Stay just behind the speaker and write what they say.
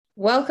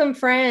Welcome,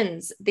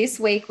 friends. This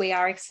week we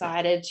are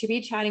excited to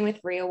be chatting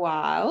with Ria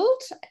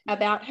Wild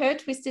about her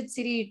Twisted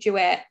City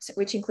duet,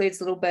 which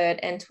includes Little Bird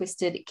and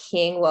Twisted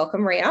King.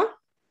 Welcome, Ria.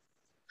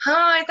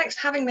 Hi, thanks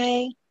for having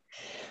me.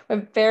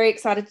 We're very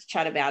excited to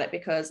chat about it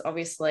because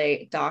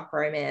obviously dark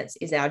romance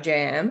is our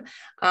jam.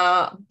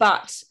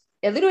 But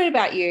a little bit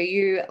about you.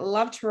 You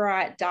love to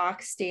write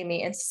dark,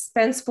 steamy, and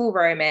suspenseful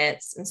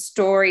romance and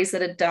stories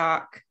that are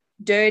dark,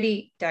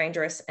 dirty,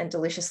 dangerous, and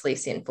deliciously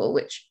sinful,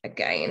 which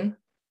again,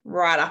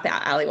 right up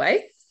our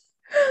alleyway.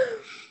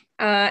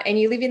 And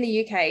you live in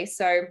the UK,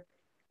 so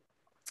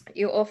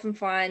you often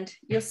find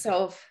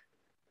yourself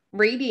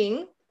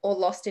reading or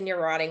lost in your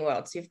writing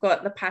world. So you've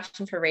got the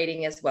passion for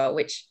reading as well,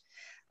 which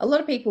a lot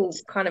of people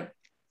kind of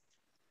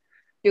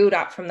build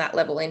up from that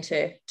level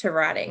into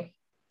writing.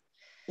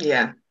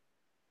 Yeah.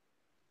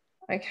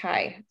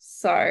 Okay,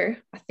 so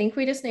I think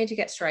we just need to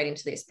get straight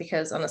into this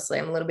because honestly,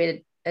 I'm a little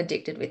bit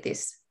addicted with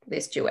this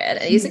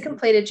duet. It is a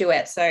completed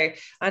duet, so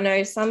I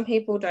know some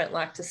people don't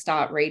like to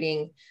start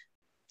reading,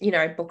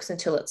 books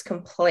until it's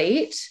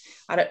complete.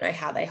 I don't know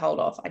how they hold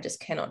off. I just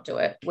cannot do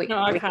it. We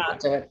can't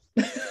do it.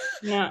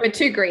 No. We're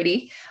too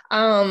greedy.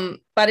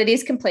 But it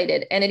is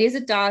completed, and it is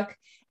a dark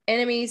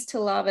enemies to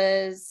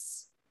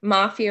lovers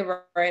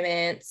mafia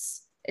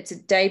romance. It's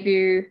a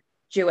debut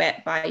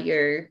duet by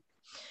you.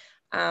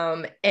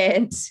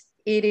 And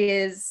it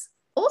is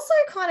also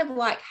kind of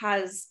like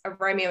has a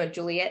Romeo and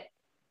Juliet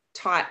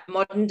type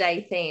modern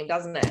day theme,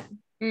 doesn't it?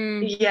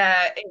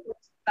 Yeah,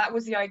 that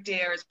was the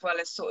idea, as well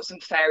as sort of some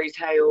fairy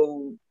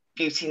tale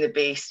Beauty and the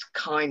Beast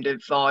kind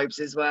of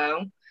vibes as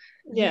well.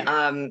 Yeah.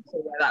 So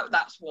yeah,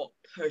 that's what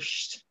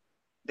pushed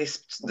the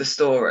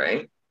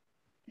story.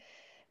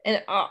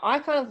 And I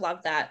kind of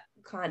love that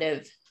kind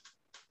of,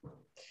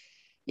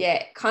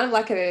 kind of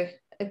like a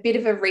bit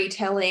of a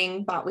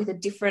retelling, but with a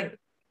different,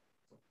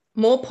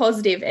 more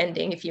positive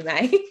ending, if you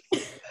may,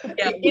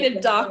 in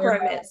a dark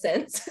romance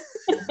sense.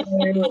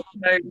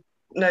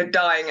 No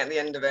dying at the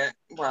end of it.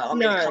 Well, I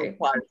mean, No.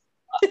 close.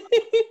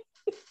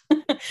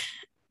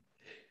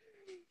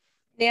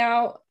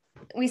 Now,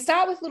 we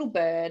start with Little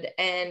Bird,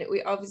 and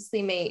we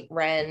obviously meet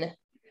Wren,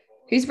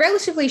 who's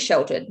relatively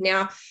sheltered.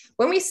 Now,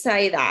 when we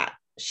say that,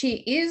 she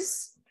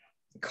is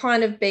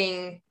kind of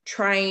being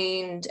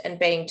trained and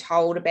being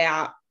told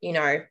about,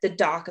 the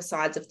darker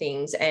sides of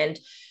things, and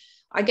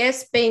I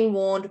guess being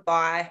warned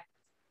by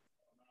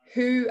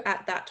who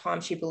at that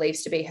time she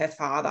believes to be her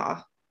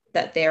father,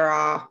 that there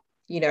are,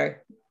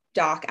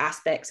 dark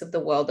aspects of the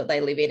world that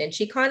they live in. And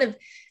she kind of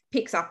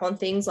picks up on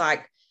things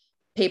like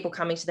people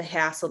coming to the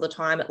house all the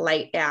time at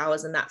late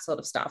hours and that sort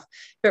of stuff.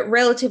 But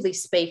relatively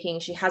speaking,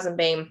 she hasn't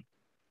been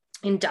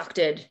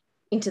inducted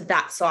into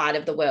that side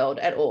of the world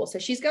at all. So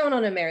she's going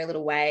on her merry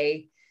little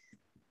way,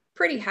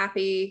 pretty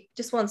happy,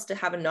 just wants to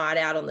have a night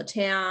out on the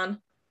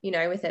town,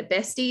 with her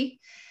bestie.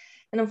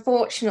 And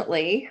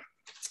unfortunately,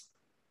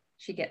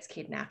 she gets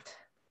kidnapped.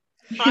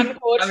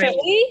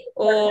 Unfortunately,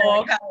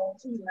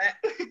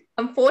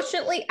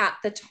 Unfortunately, at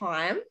the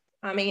time,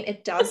 I mean,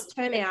 it does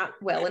turn out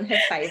well in her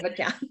favor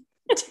down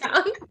the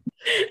path.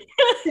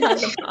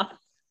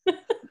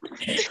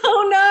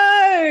 Oh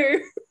no!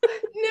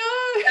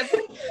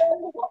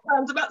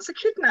 Everyone's about to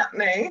kidnap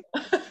me.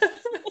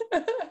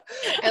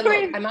 And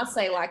look, I must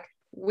say, like,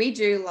 we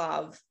do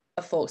love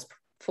a forced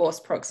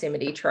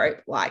proximity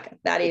trope. Like,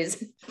 that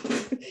is,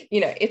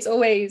 it's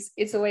always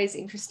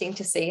interesting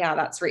to see how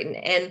that's written.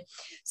 And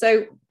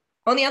so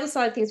on the other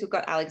side of things, we've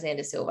got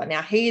Alexander Silver.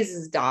 Now, he is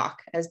as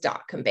dark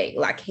can be.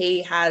 Like,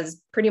 he has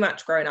pretty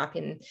much grown up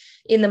in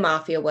the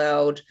mafia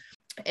world.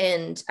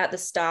 And at the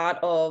start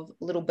of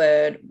Little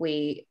Bird,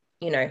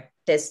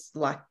 there's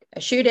like a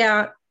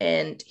shootout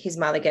and his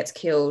mother gets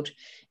killed.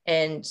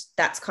 And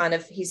that's kind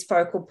of his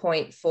focal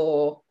point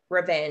for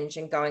revenge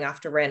and going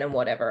after Wren and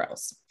whatever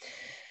else.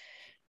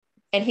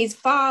 And his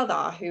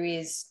father, who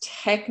is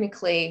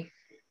technically,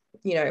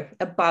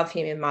 above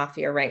him in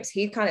mafia ranks,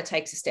 he kind of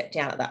takes a step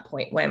down at that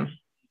point when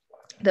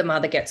the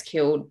mother gets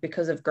killed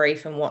because of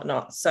grief and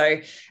whatnot. So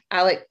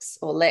Alex,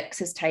 or Lex,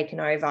 has taken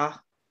over,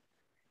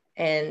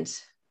 and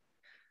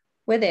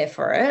we're there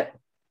for it.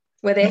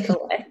 We're there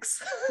for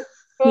Lex.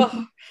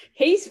 Oh,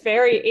 he's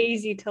very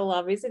easy to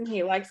love, isn't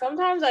he? Like,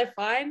 sometimes I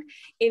find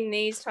in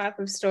these type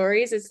of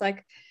stories, it's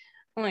like,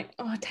 I'm like,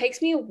 oh, it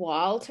takes me a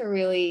while to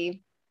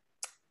really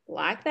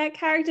like that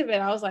character,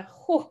 but I was like,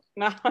 oh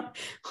no,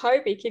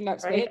 hope he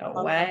kidnaps me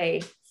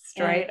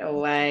straight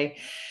away.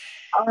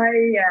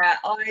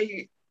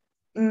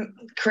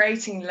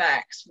 Creating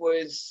Lex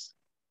was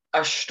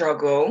a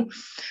struggle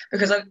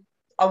because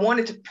I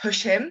wanted to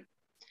push him,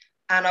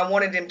 and I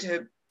wanted him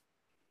to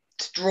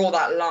draw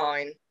that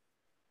line,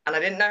 and I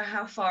didn't know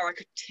how far I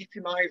could tip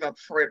him over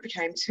before it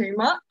became too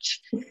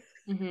much.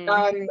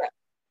 Mm-hmm.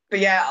 But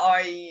yeah,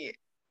 I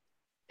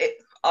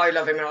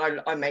love him,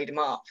 and I made him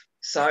up.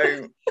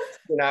 So,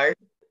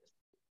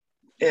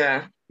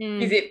 yeah.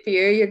 Is it for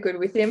you? You're good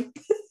with him?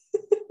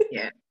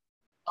 Yeah.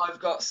 I've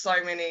got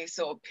so many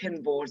sort of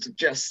pinboards of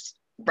just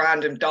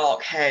random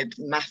dark head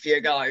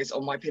mafia guys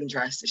on my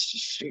Pinterest. It's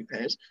just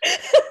stupid.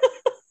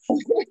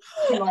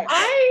 Like,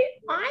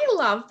 I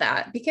love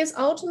that because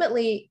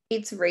ultimately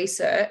it's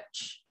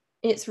research.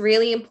 It's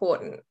really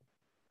important.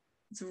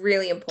 It's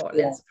really important.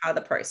 Yeah. It's part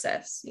of the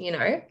process, you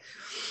know.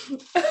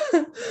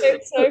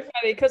 It's so funny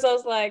because I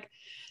was like,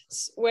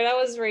 when I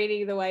was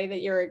reading the way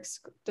that you're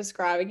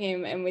describing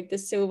him and with the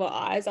silver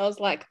eyes, I was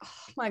like,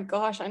 oh my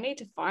gosh, I need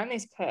to find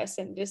this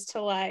person just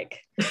to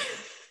like.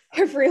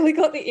 I've really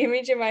got the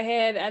image in my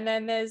head. And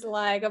then there's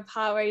like a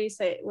part where you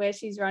say where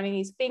she's running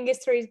his fingers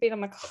through his beard.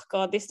 I'm like, oh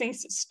God, this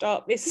needs to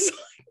stop. This is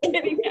like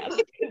getting out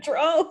of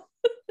control.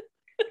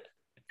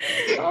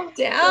 Calm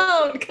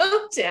down.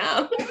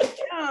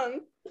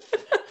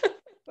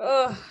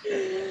 Oh.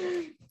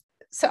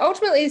 So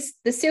ultimately,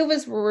 the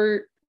Silvers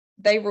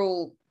they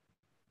rule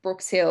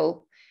Brooks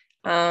Hill,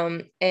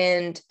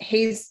 and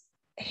he's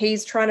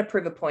trying to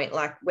prove a point,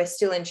 like, we're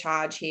still in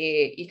charge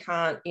here, you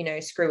can't, you know,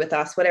 screw with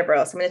us, whatever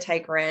else, I'm going to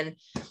take Ren,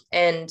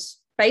 and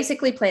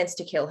basically plans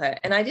to kill her.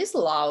 And I just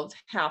love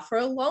how for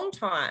a long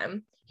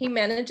time he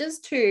manages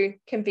to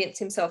convince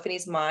himself in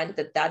his mind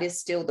that that is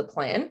still the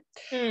plan,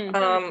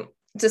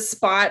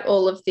 despite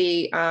all of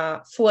the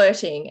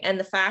flirting and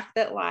the fact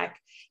that, like,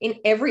 in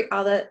every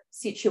other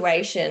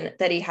situation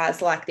that he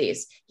has like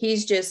this,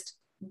 he's just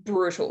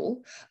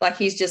brutal. Like,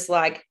 he's just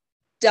like,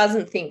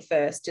 doesn't think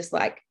first, just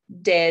like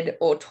dead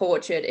or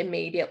tortured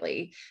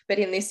immediately. But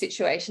in this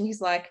situation, he's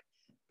like,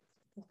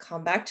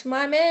 come back to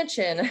my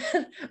mansion.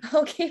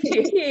 I'll keep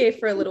you here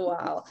for a little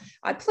while.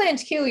 I plan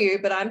to kill you,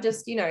 but I'm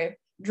just, you know,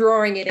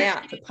 drawing it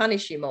out to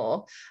punish you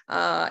more,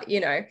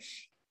 you know.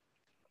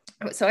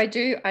 So I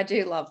do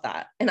love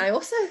that. And I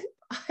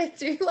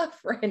do love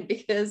Ren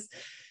because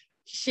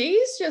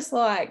she's just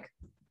like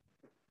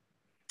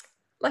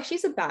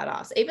she's a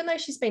badass. Even though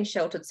she's been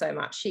sheltered so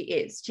much,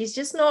 she's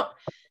just not,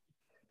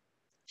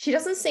 she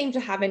doesn't seem to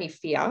have any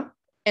fear.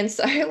 And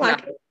so,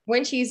 like,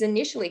 when she's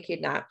initially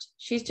kidnapped,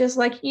 she's just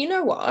like, you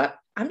know what?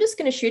 I'm just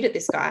going to shoot at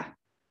this guy.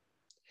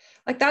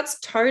 Like, that's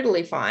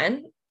totally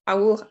fine. I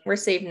will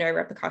receive no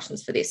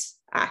repercussions for this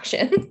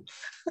action.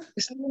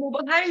 It's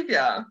normal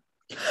behavior.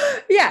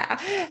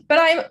 Yeah.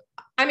 But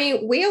I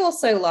mean, we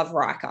also love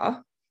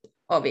Riker,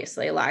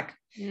 obviously. Like,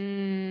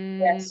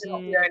 yes, we're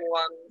not the only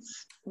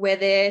ones. We're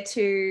there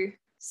to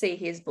see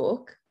his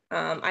book.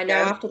 I know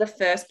after the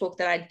first book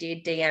that I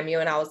did DM you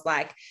and I was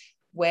like,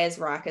 where's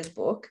Riker's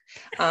book?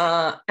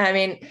 I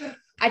mean,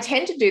 I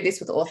tend to do this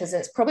with authors and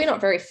it's probably not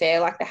very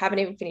fair. Like, they haven't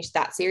even finished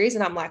that series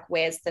and I'm like,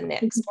 where's the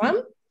next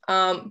one?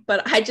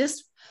 But I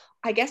guess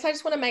I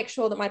just want to make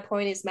sure that my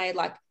point is made,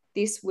 like,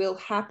 this will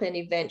happen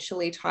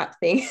eventually type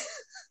thing.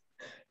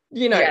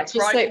 You know, just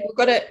right. So we've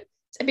got a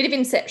bit of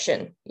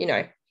Inception, you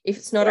know, if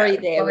it's not already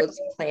there, we'll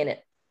just plan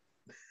it.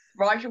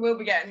 Riker will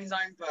be getting his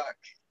own book.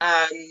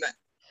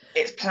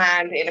 It's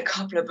planned in a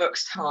couple of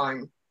books'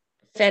 time.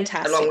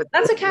 Fantastic.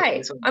 That's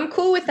okay. I'm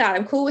cool with that.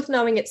 I'm cool with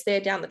knowing it's there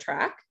down the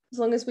track, as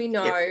long as we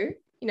know,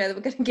 you know, that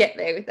we're going to get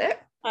there with it.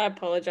 I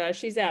apologize.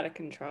 She's out of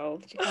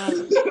control.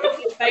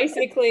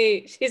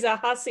 Basically, she's a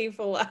hussy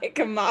for like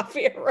a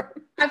mafia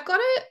room. I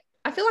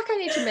feel like I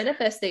need to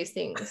manifest these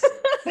things.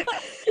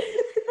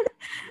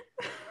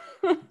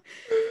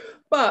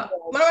 But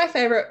one of my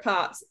favorite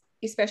parts,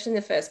 especially in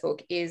the first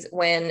book, is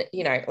when,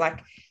 you know, like,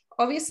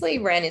 obviously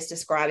Ren is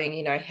describing,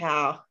 you know,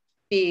 how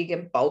big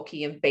and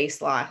bulky and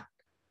beast-like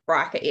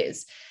Riker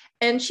is.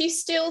 And she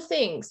still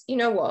thinks, you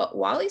know what,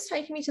 while he's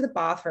taking me to the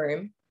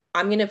bathroom,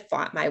 I'm going to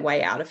fight my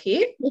way out of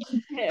here.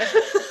 Yeah,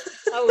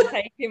 I will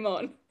take him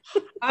on.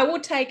 I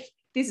will take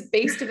this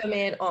beast of a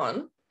man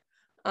on.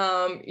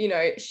 You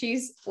know,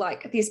 she's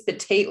like this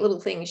petite little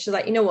thing. She's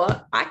like, you know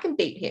what, I can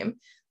beat him.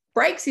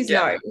 Breaks his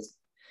nose.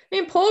 I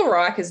mean, poor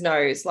Riker's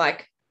nose,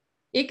 like,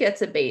 it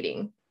gets a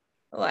beating.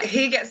 Like,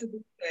 he gets a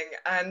beating.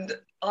 And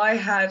I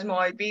had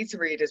my beta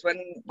readers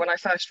when I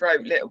first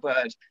wrote Little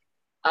Bird.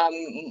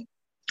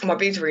 My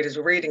beta readers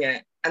were reading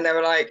it and they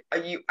were like, are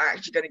you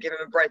actually going to give him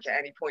a break at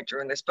any point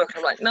during this book? And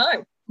I'm like,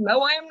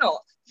 no, I am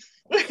not.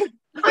 I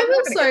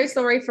feel so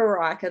sorry for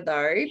Riker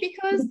though,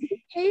 because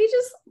he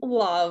just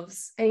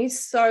loves and he's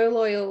so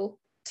loyal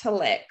to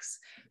Lex.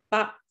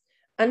 But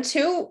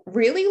until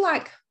really,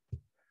 like,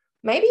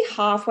 maybe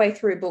halfway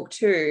through book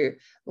 2,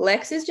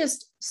 Lex is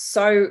just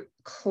so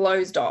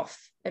closed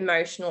off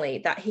emotionally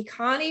that he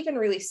can't even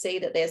really see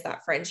that there's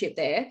that friendship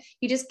there.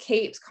 He just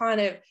keeps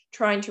kind of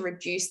trying to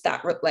reduce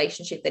that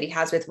relationship that he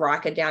has with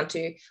Riker down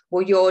to,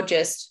 well, you're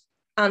just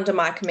under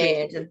my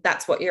command and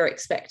that's what you're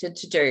expected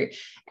to do.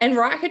 And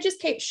Riker just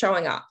keeps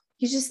showing up.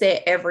 He's just there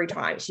every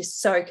time. He's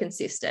just so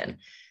consistent.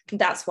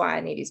 That's why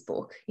I need his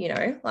book, you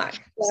know, like.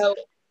 Well,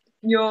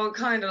 you're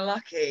kind of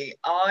lucky.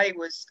 I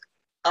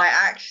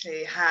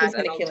actually had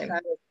an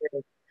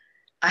alternative.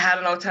 I had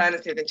an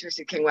alternative in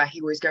Twisted King where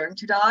he was going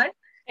to die.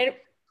 And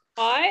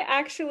I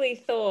actually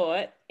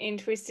thought in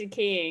Twisted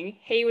King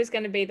he was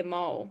going to be the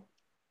mole.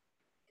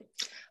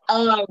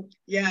 Oh,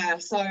 yeah.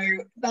 So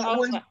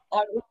that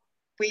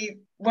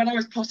when I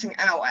was plotting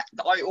out,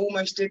 I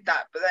almost did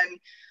that. But then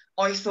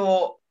I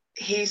thought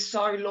he's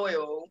so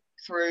loyal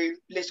through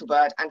Little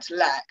Bird and to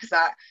Lex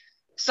that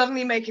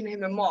suddenly making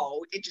him a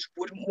mole, it just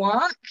wouldn't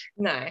work.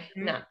 No.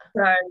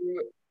 So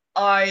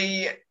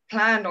I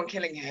planned on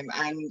killing him,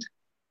 and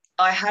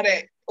I had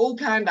it all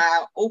planned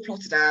out, all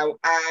plotted out,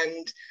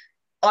 and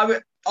I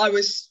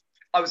was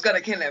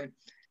gonna kill him.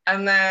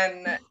 And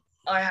then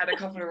I had a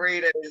couple of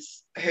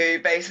readers who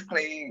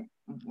basically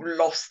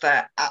lost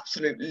their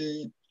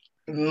absolute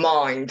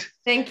mind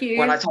Thank you,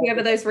 when I told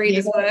whoever them those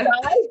readers he were.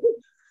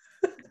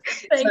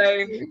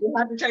 So we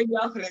had to change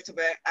it up a little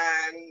bit,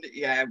 and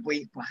yeah,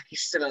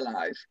 he's still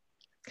alive.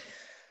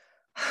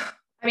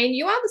 I mean,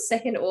 you are the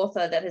second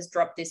author that has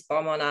dropped this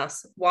bomb on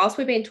us whilst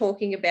we've been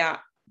talking about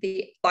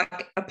the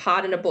like a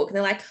part in a book, and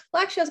they're like,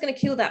 well, actually, I was going to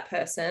kill that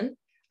person.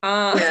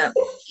 Yeah.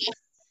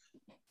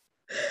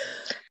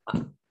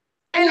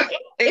 And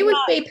it was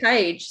B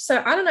Page,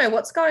 so I don't know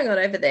what's going on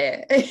over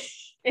there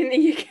in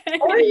the UK. In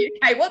the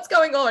UK, what's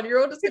going on?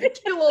 You're all just going to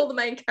kill all the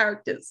main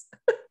characters.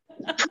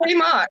 Pretty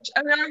much.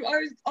 I mean,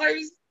 I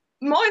was.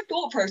 My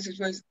thought process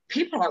was,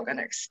 people aren't going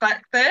to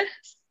expect this,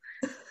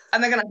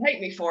 and they're going to hate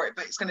me for it,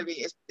 but it's going to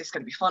be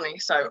funny,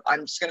 so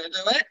I'm just going to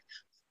do it.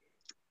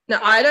 No,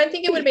 I don't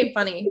think it would have been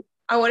funny.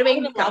 I would have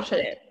been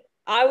gutted.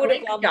 I would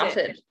have loved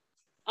it.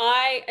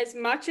 As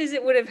much as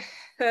it would have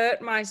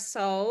hurt my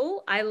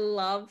soul, I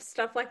love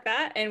stuff like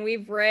that. And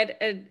we've read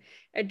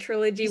a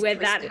trilogy where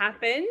that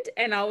happened,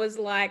 and I was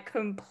like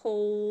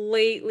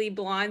completely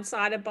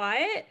blindsided by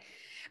it.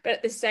 But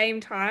at the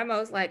same time, I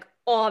was like,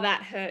 oh,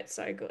 that hurt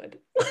so good.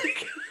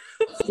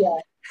 Yeah.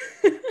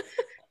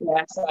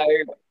 Yeah, so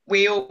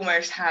we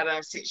almost had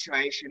a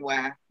situation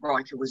where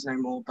Riker was no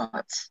more,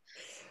 but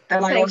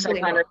then I also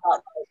kind of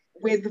thought,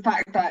 with the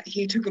fact that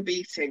he took a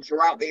beating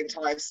throughout the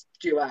entire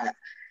duet,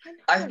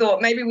 I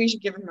thought maybe we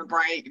should give him a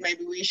break.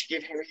 Maybe we should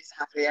give him his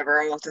happily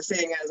ever after,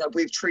 seeing as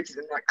we've treated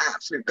him like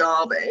absolute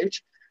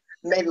garbage.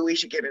 Maybe we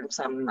should give him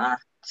some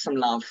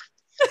love.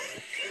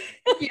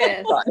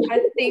 Yes,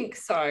 I think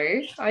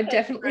so. I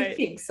definitely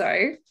think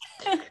so.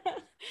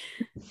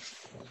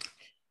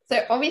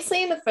 So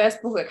obviously in the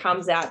first book it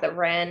comes out that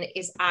Ren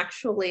is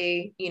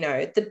actually,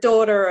 the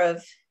daughter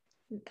of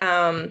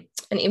an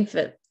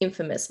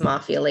infamous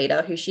mafia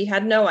leader who she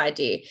had no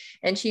idea.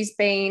 And she's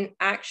been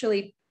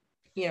actually,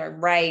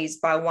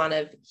 raised by one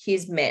of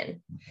his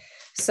men.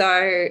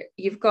 So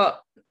you've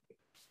got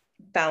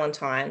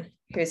Valentine,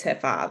 who's her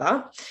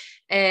father,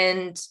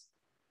 and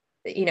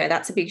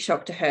that's a big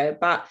shock to her.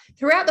 But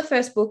throughout the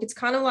first book, it's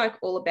kind of like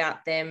all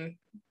about them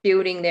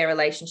building their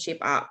relationship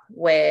up,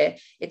 where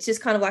it's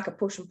just kind of like a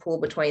push and pull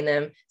between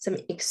them, some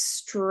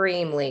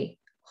extremely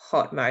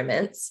hot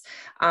moments.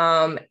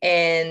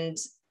 And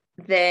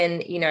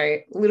then,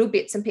 little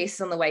bits and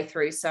pieces on the way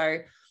through. So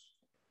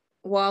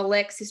while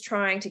Lex is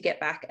trying to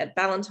get back at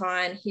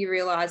Valentine, he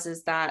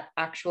realizes that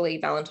actually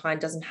Valentine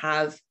doesn't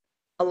have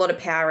a lot of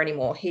power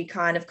anymore. He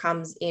kind of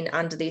comes in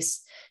under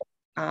this,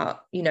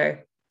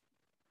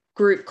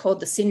 group called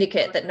the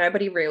Syndicate that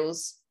nobody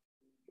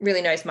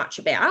really knows much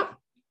about.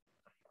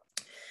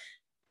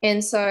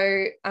 And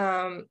so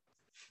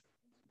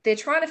they're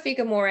trying to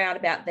figure more out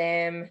about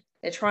them.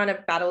 They're trying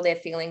to battle their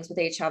feelings with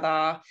each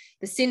other.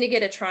 The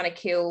Syndicate are trying to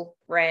kill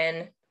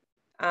Ren.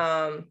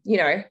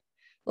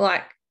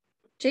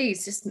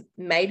 Just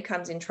maid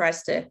comes in,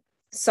 tries to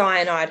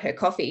cyanide her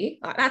coffee.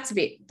 Like, that's a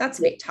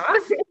bit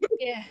tough.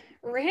 Yeah,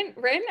 Ren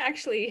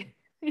actually,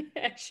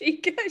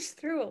 she goes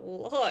through a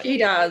lot. She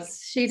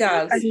does.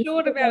 A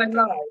short amount of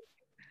time.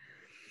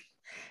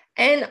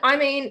 And I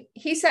mean,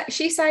 she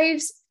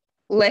saves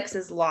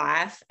Lex's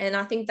life, and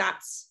I think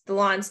that's the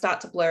lines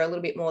start to blur a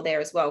little bit more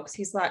there as well, because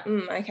he's like,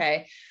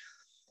 okay.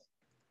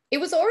 It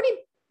was already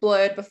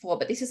blurred before,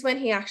 but this is when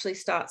he actually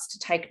starts to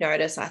take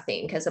notice, I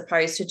think, as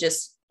opposed to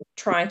just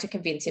trying to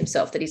convince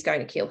himself that he's going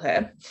to kill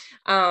her.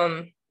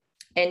 And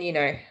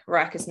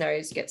Riker's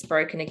nose gets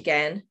broken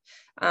again.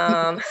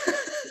 And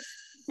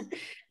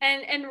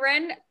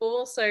Ren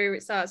also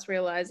starts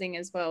realizing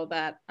as well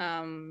that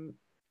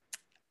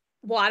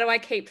why do I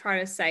keep trying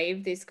to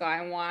save this guy,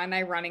 and why am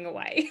I running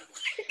away?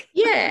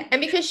 Yeah, and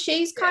because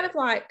she's kind of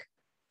like,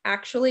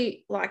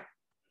 actually, like,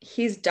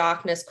 his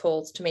darkness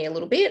calls to me a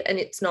little bit, and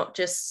it's not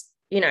just,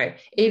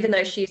 even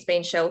though she's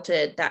been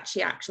sheltered, that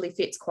she actually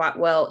fits quite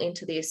well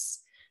into this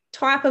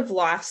type of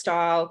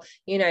lifestyle.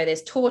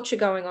 There's torture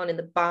going on in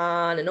the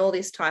barn and all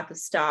this type of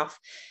stuff.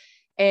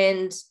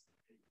 And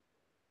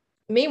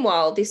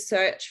meanwhile, this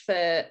search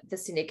for the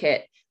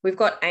Syndicate, we've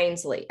got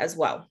Ainsley as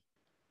well.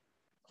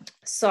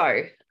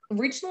 So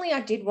originally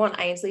I did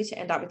want Ainsley to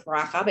end up with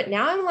Riker, but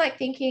now I'm like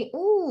thinking,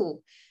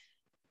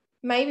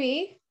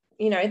 maybe,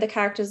 the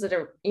characters that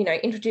are,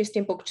 introduced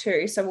in book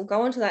 2. So we'll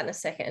go on to that in a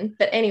second.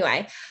 But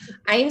anyway,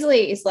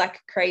 Ainsley is like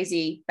a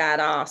crazy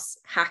badass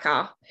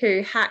hacker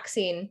who hacks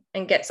in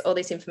and gets all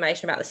this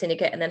information about the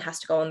Syndicate and then has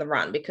to go on the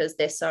run because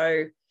they're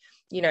so,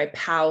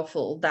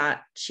 powerful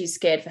that she's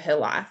scared for her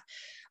life.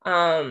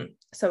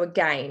 So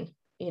again,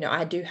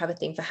 I do have a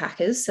thing for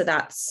hackers. So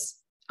that's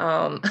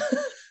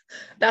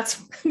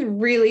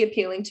really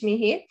appealing to me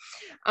here.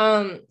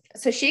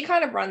 So she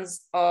kind of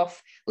runs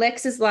off.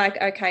 Lex is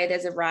like, okay,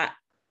 there's a rat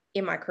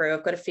in my crew.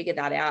 I've got to figure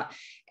that out.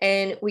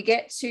 And we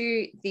get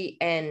to the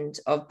end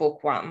of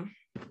book 1.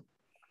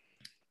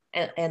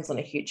 and ends on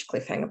a huge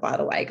cliffhanger, by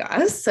the way,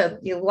 guys. So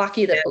you're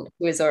lucky that book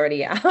 2 is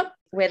already out,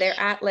 where they're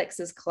at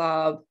Lex's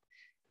club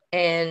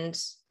and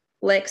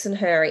Lex and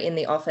her are in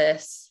the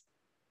office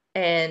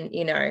and,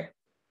 you know,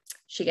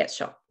 she gets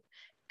shot.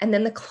 And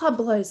then the club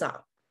blows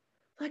up.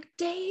 Like,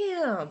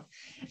 damn.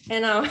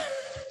 And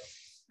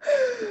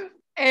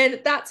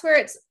and that's where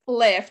it's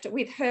left,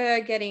 with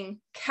her getting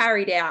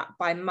carried out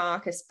by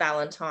Marcus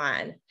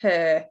Valentine,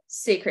 her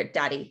secret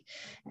daddy,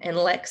 and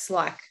Lex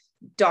like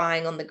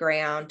dying on the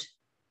ground.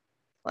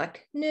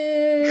 Like,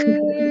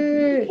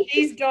 no.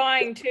 He's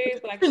dying too.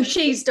 Like, And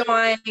she's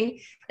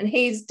dying and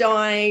he's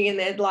dying, and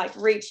they're like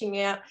reaching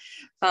out.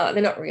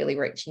 They're not really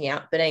reaching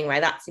out, but anyway,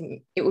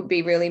 it would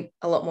be really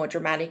a lot more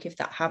dramatic if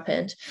that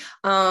happened.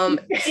 I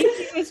think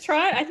he was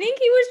trying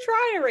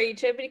to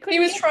reach her, but he couldn't. He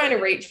was trying to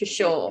reach for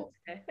sure,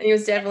 and he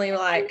was definitely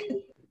like,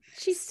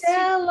 she's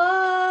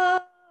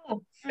Stella.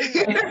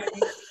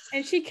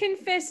 And she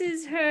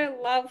confesses her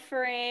love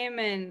for him,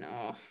 and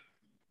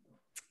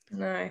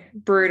no,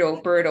 brutal.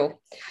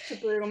 such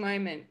a brutal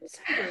moment.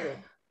 So brutal.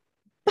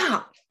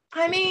 But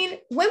I mean,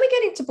 when we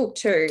get into book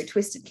 2,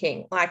 Twisted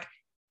King, like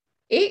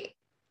it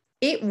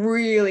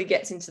really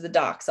gets into the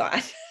dark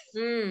side.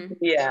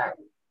 Yeah,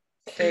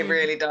 it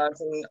really does.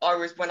 And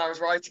when I was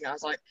writing, I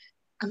was like,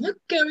 am I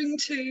going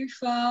too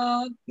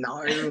far?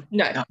 No. We're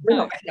not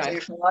going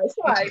too far. It's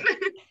fine.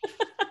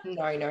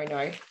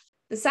 No.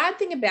 The sad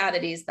thing about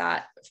it is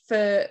that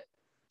for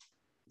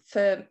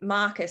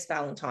Marcus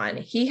Valentine,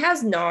 he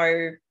has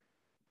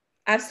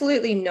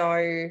absolutely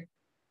no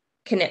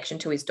connection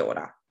to his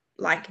daughter.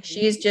 Like,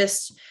 she is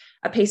just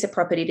a piece of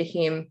property to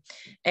him,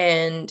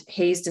 and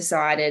he's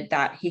decided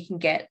that he can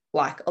get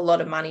like a lot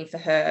of money for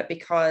her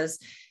because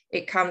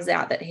it comes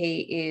out that he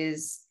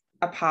is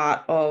a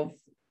part of,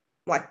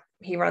 like,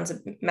 he runs a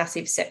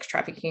massive sex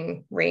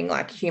trafficking ring,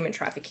 like human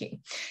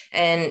trafficking,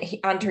 and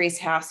under his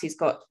house he's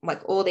got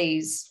like all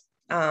these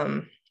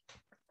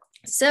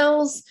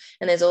cells,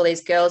 and there's all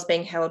these girls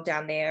being held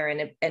down there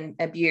and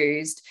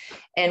abused.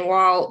 And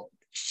while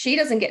she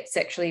doesn't get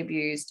sexually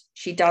abused,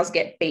 she does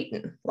get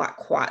beaten like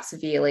quite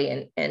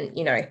severely. And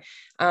you know,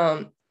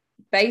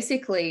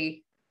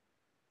 basically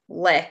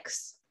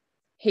Lex,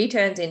 he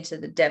turns into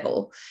the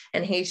devil,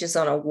 and he's just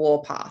on a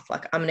war path.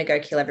 Like, I'm going to go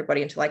kill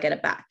everybody until I get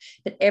it back.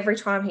 But every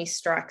time he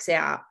strikes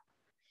out,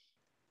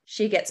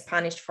 she gets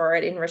punished for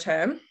it in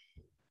return,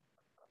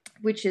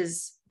 which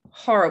is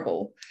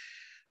horrible.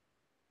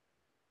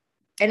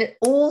 And it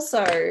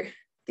also,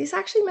 this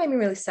actually made me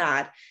really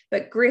sad,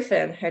 but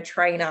Griffin, her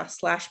trainer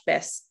 /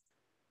 best,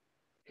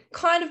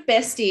 kind of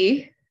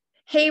bestie,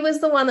 he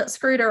was the one that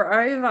screwed her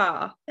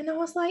over. And I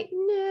was like,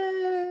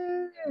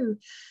 no.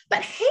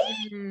 But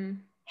he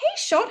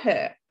shot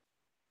her.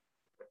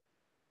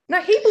 No,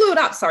 he blew it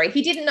up. Sorry.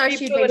 He didn't know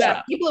she'd been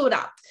shot. He blew it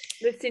up.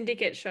 The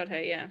syndicate shot her,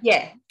 yeah.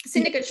 Yeah. The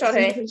syndicate shot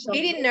her.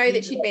 He didn't know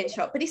that she'd been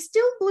shot, but he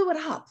still blew it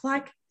up.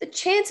 Like, the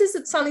chances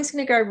that something's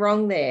going to go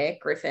wrong there,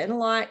 Griffin,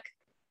 like,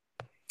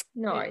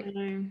 no. I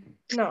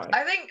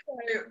think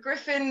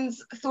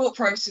Griffin's thought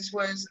process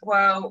was,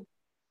 well,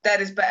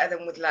 dead is better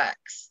than with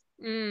Lex.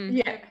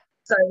 Yeah.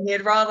 So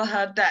he'd rather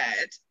her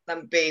dead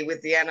than be with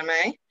the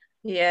enemy.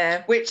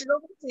 Yeah. Which is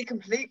obviously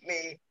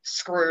completely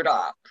screwed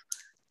up.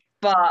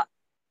 But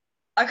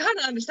I kind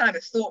of understand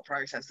his thought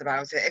process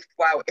about it.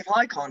 If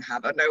I can't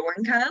have her, no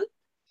one can.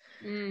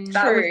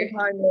 That was the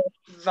kind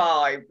of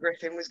vibe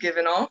Griffin was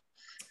giving off.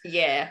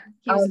 Yeah,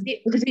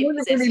 because he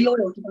wasn't really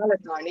loyal to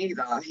Valentine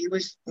either. He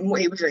was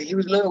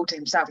loyal to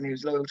himself, and he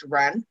was loyal to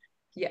Ren.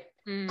 Yeah.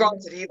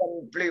 Granted, he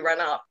then blew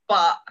Ren up,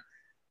 but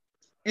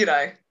you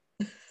know.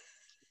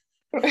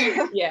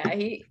 Yeah,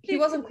 he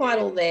wasn't quite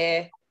all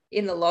there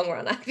in the long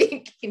run, I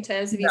think, in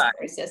terms of his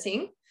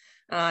processing.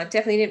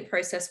 Definitely didn't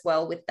process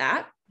well with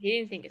that. He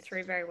didn't think it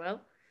through very well.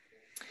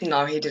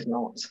 No, he did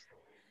not.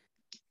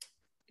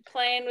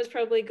 Plan was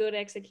probably good,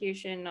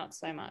 execution not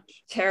so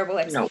much. Terrible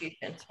execution.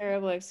 No.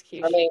 Terrible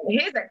execution. I mean,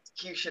 his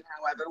execution,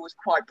 however, was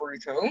quite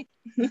brutal.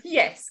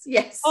 Yes.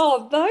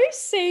 Oh, those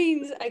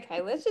scenes.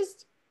 Okay,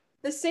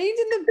 the scenes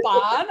in the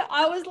barn.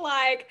 I was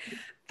like,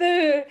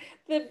 the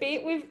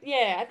bit with,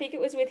 I think it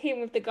was with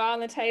him with the guy on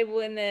the table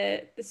and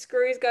the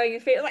screws going in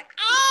feet. I was like,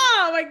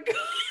 oh my God.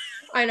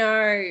 I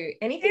know.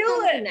 Anything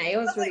with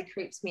nails really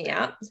creeps me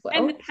out as well.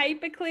 And the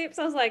paper clips,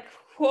 I was like,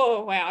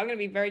 whoa, wow, I'm going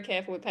to be very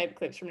careful with paper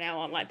clips from now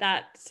on. Like,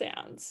 that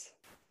sounds...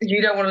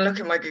 You don't want to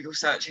look at my Google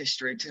search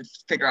history to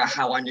figure out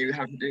how I knew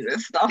how to do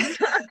this stuff.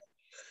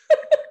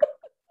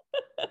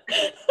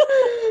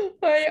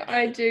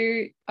 I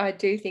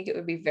do think it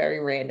would be very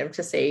random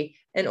to see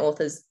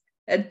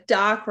a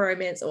dark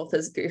romance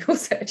author's Google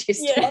search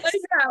history. Yes.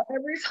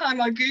 Every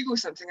time I Google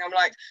something, I'm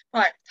like,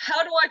 right,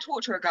 how do I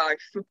torture a guy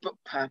for book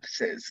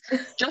purposes?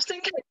 Just in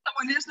case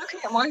someone is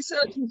looking at my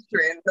search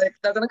history and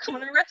they're going to come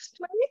and arrest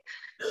me.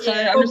 So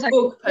I'm just like,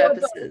 book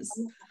purposes.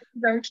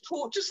 I'm going to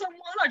torture someone.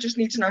 I just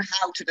need to know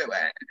how to do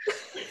it.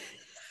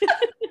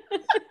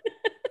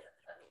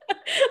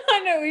 I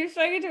know, we've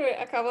spoken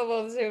to a couple of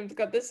others who've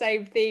got the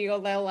same thing, or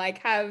they'll like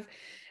have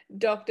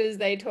doctors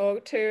they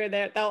talk to, and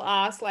they'll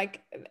ask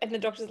like, and the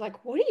doctor's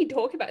like, what are you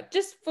talking about?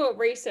 Just for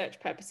research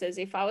purposes,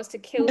 if I was to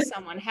kill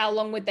someone, how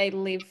long would they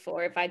live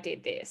for if I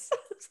did this?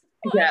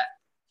 Yeah.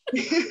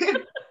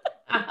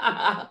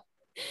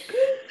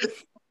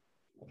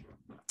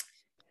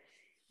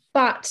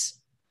 But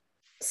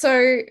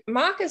so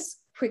Marcus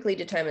quickly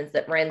determines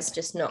that Wren's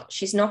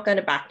she's not going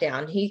to back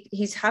down.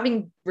 He's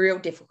having real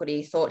difficulty.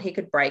 He thought he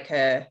could break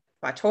her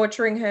by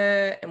torturing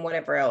her and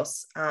whatever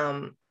else,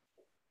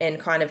 and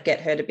kind of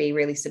get her to be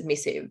really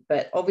submissive.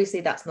 But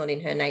obviously that's not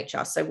in her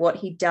nature. So what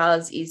he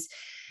does is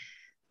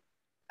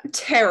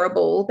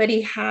terrible, but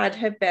he had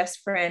her best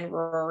friend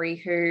Rory,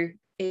 who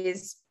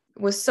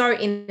was so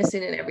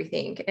innocent in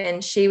everything,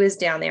 and she was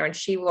down there and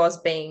she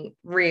was being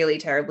really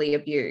terribly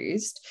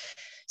abused.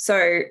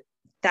 So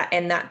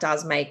that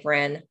does make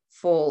Wren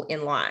fall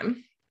in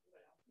line.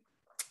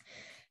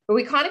 But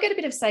we kind of get a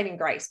bit of saving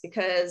grace,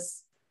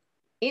 because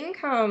in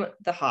come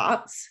the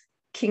Harts,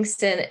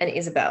 Kingston and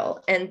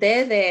Isabel, and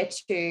they're there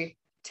to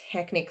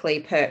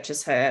technically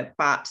purchase her,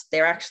 but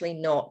they're actually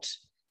not,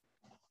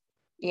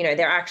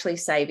 they're actually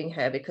saving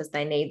her because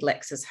they need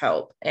Lex's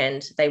help,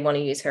 and they want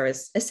to use her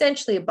as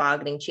essentially a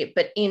bargaining chip,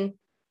 but in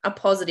a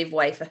positive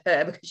way for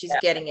her, because she's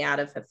getting out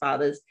of her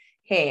father's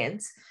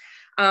hands.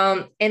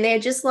 And they're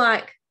just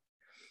like,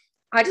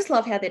 I just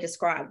love how they're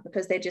described,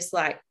 because they're just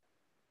like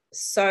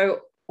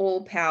so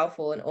all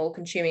powerful and all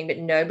consuming, but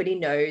nobody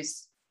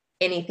knows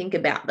anything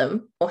about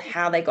them or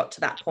how they got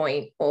to that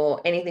point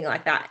or anything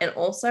like that. And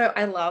also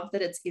I love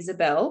that it's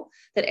Isabel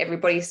that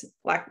everybody's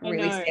like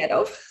really scared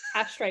of.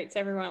 Castrates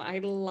everyone. I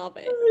love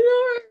it.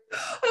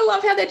 I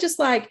love how they're just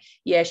like,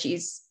 yeah,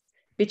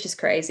 bitch is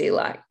crazy.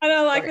 Like, I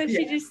know, like that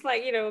she just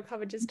like, will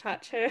come and just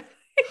touch her.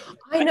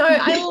 I know.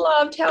 I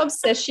loved how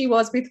obsessed she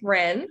was with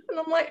Wren. And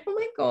I'm like, oh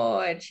my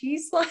God,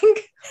 she's like,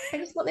 I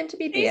just want them to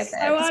be BFFs. She's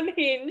so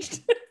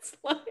unhinged. It's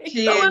like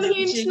so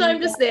unhinged, and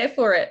I'm just there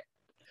for it.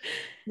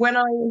 When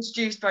I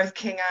introduced both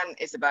King and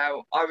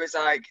Isabel, I was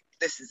like,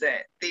 this is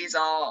it. These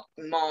are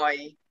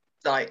my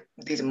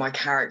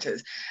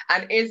characters.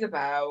 And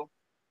Isabel,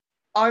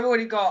 I've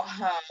already got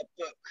her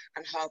book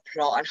and her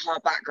plot and her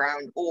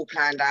background all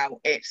planned out.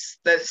 It's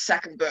the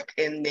second book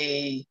in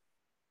the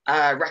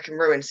Wreck and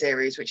Ruin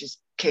series, which is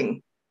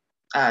King,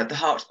 the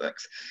Harts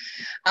books.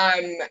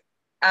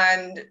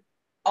 And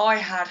I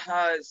had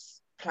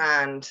hers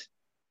planned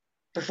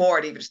before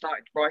I'd even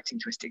started writing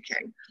Twisted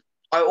King.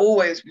 I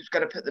always was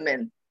going to put them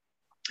in.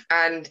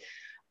 And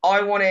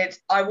I want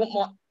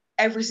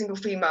every single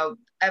female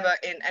ever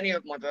in any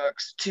of my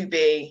books to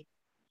be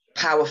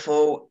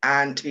powerful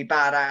and to be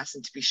badass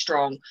and to be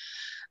strong.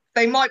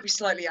 They might be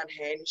slightly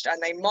unhinged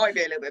and they might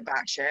be a little bit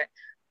batshit,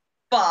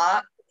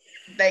 but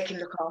they can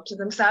look after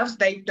themselves.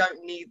 They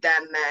don't need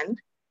their men,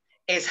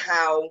 is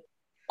how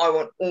I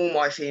want all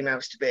my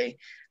females to be.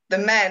 The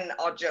men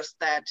are just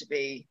there to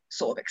be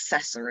sort of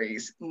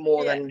accessories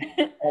more than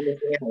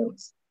anything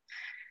else.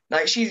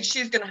 Like she's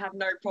going to have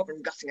no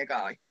problem gutting a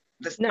guy.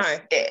 That's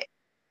it.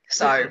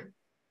 So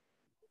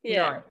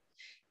no.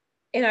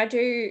 And I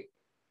do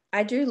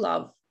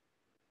love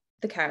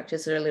the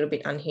characters that are a little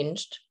bit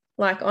unhinged.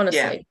 Like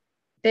honestly,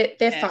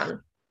 they're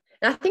fun.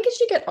 And I think as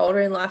you get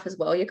older in life as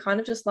well, you're kind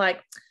of just like,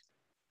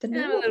 the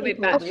normal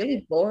people are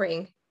really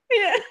boring.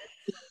 Yeah.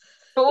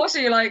 But also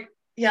you're like,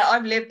 yeah,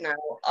 I've lived now.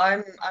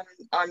 I'm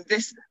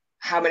this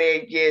how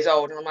many years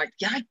old, and I'm like,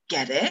 yeah, I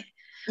get it.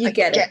 I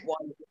get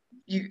one.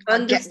 You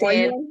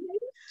understand.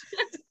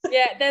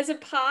 Yeah, there's a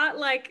part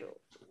like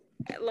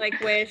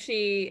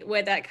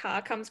where that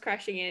car comes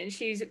crashing in and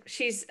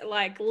she's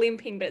like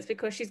limping, but it's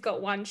because she's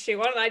got one shoe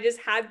on. And I just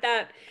had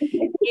that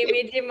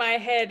image in my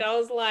head. I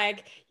was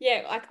like,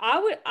 yeah, like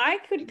I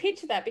could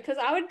picture that, because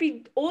I would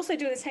be also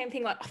doing the same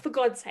thing, like, oh, for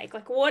God's sake,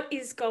 like what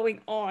is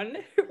going on?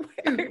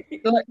 Like,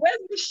 where's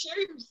the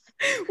shoes?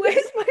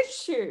 Where's my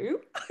shoe?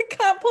 I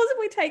can't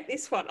possibly take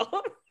this one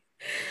off.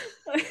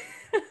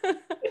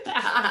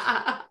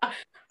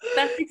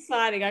 That's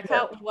exciting. I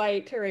can't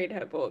wait to read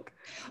her book.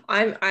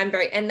 I'm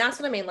very, and that's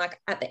what I mean.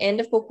 Like at the end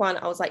of book 1,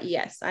 I was like,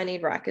 yes, I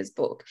need Riker's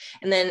book.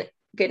 And then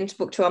get into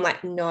book 2, I'm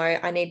like, no,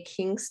 I need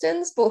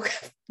Kingston's book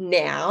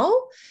now.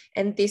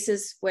 And this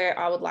is where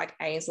I would like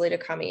Ainsley to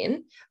come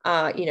in,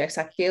 because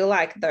I feel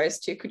like those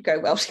two could go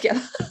well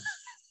together.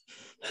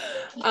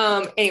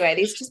 Anyway,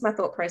 this is just my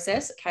thought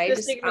process. Okay,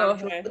 just ignore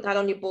her. Put that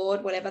on your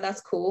board, whatever,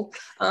 that's cool.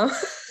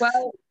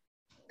 Well,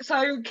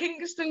 so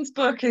Kingston's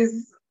book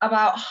is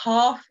about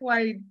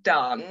halfway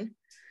done,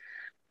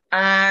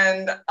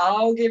 and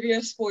I'll give you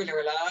a spoiler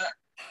alert,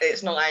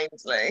 it's not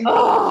Ainsley.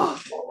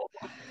 Oh,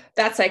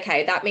 that's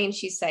okay. That means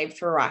she's saved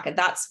for Riker.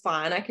 That's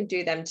fine. I can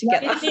do them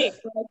together.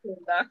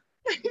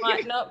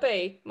 Might not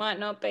be,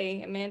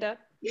 Amanda.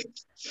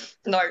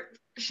 No,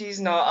 she's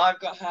not.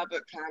 I've got her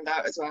book planned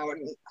out as well,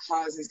 and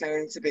hers is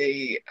going to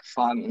be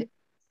fun.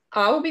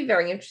 I will be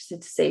very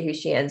interested to see who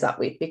she ends up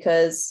with,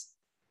 because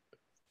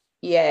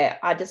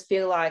I just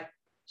feel like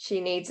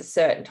she needs a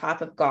certain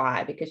type of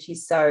guy, because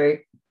she's so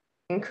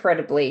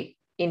incredibly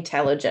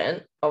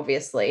intelligent,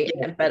 obviously,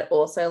 Yeah. but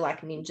also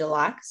like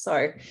ninja-like.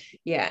 So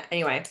yeah,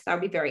 anyway, that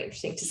would be very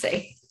interesting to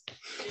see.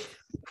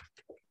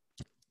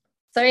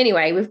 So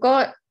anyway, we've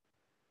got,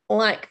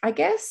 like, I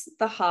guess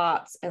the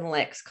Hearts and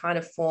Lex kind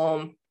of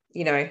form,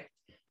 you know,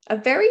 a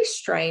very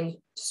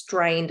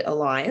strained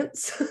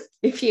alliance,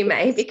 if you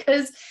may,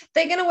 because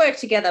they're going to work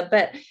together.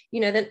 But,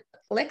 you know, then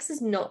Lex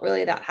is not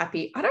really that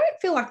happy. I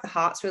don't feel like the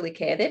Hearts really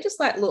care. They're just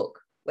like, look,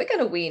 we're going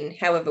to win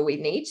however we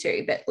need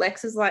to. But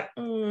Lex is like,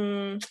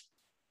 don't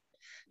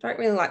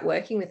really like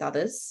working with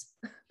others.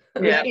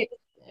 Yeah.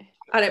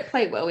 I don't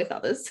play well with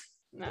others.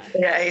 No.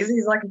 Yeah,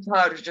 he's like a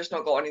child who's just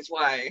not got on his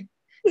way.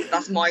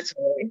 That's my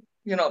toy.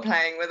 You're not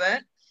playing with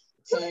it.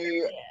 So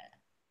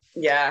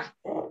yeah,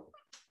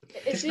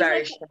 it's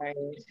very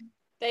strange.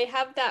 They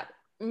have that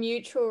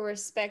mutual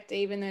respect,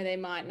 even though they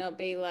might not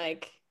be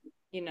like,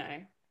 you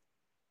know,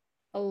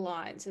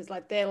 alliances.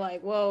 Like they're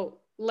like,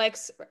 well,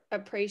 Lex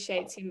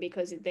appreciates him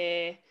because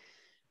they're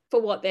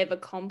for what they've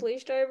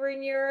accomplished over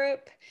in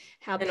Europe,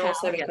 how And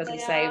also because he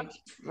saved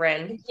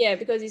Ren. Yeah,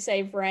 because he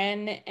saved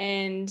Ren,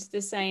 and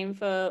the same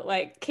for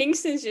like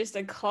Kingston's just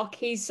a cock.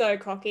 He's so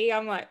cocky.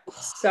 I'm like,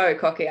 so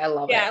cocky. I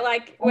love it. Yeah,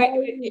 like one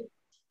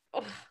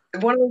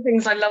of the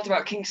things I loved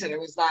about Kingston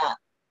was that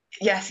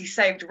yes, he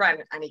saved Ren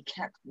and he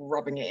kept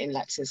rubbing it in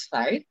Lex's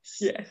face.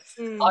 Yes.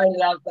 I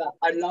love that.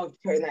 I loved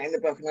putting that in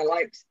the book,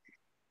 and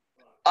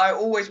I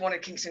always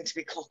wanted Kingston to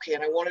be cocky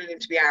and I wanted him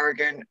to be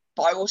arrogant,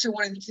 but I also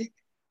wanted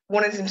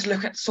him to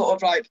look at sort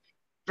of like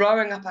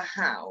blowing up a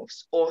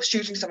house or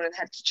shooting someone in the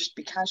head to just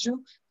be casual.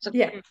 So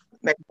yeah,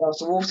 make a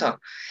glass of water.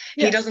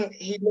 Yeah. He doesn't.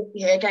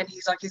 Again.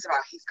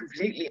 He's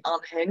completely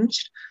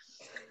unhinged,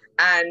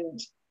 and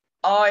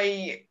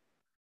I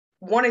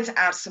wanted to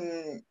add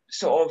some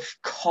sort of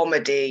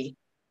comedy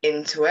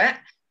into it.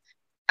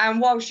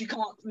 And whilst you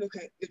can't look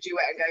at the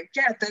duet and go,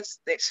 yeah,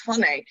 it's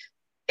funny,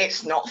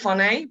 it's not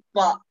funny,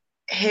 but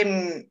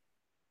him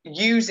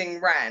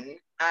using Ren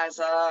as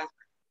a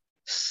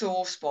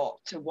sore spot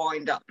to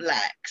wind up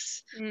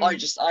Lex, I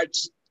just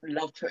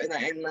love putting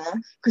that in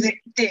there, because it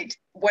did,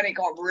 when it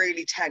got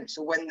really tense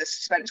or when the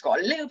suspense got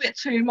a little bit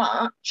too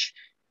much,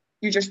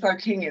 you just throw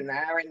King in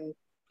there and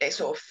it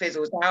sort of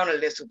fizzles down a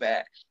little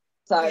bit.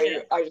 So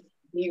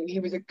he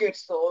was a good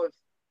sort of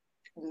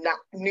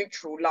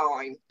neutral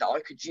line that I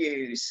could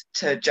use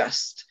to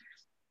just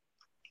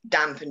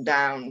dampen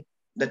down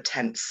the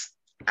tense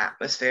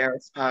atmosphere, I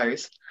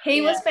suppose.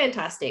 He was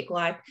fantastic.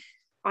 Like,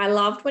 I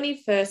loved when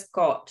he first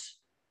got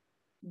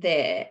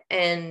there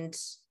and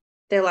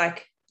they're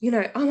like, you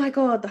know, oh my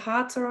God, the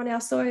Hearts are on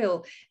our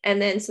soil.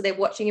 And then so they're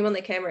watching him on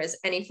the cameras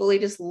and he fully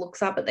just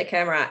looks up at the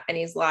camera and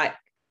he's like,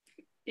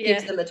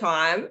 gives them the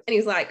time. And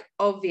he's like,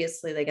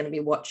 obviously they're going to be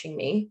watching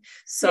me.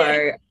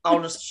 So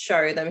I'll just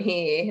show them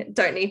here.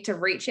 Don't need to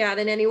reach out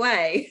in any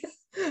way.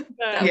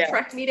 They'll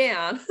track me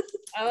down.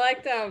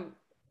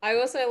 I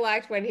also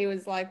liked when he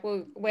was like,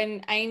 well,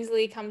 when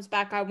Ainsley comes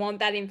back, I want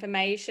that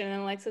information.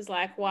 And Lex is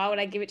like, why would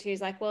I give it to you?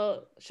 He's like,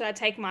 well, should I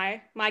take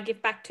my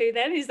gift back too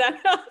then? Is that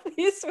how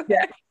this works?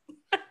 Yeah.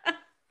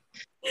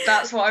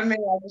 That's what I mean.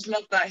 I just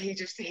love that he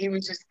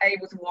was just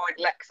able to wind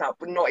Lex up,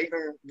 but not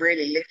even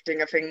really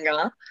lifting a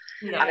finger.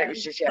 No, and it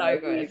was just so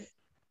good.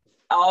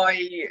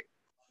 I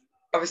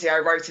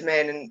wrote him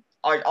in and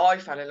I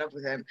fell in love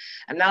with him.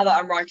 And now that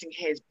I'm writing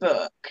his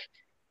book,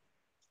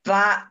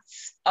 that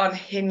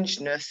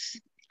unhingedness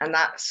and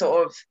that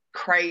sort of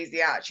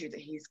crazy attitude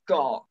that he's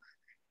got,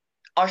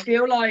 I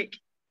feel like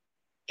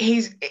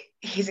he's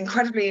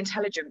incredibly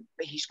intelligent,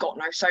 but he's got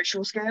no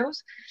social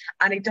skills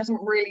and he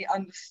doesn't really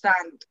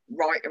understand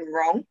right and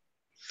wrong.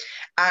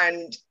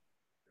 And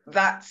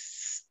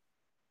that's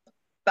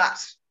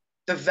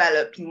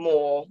developed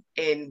more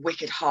in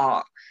Wicked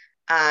Heart.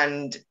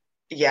 And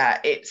yeah,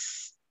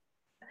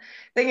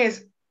 thing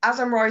is, as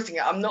I'm writing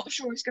it, I'm not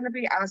sure it's going to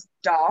be as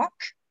dark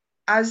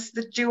as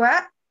the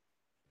duet,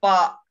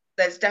 but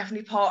there's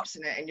definitely parts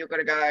in it and you're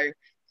going to go,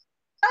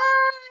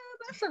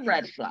 that's a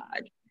red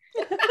flag.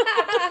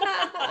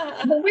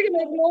 But we're going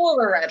to ignore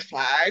the red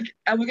flag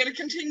and we're going to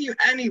continue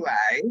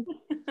anyway.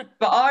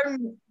 But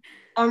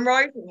I'm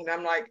writing and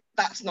I'm like,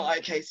 that's not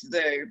okay to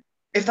do.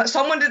 If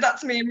someone did that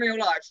to me in real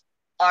life,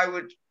 I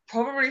would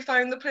probably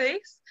phone the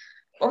police.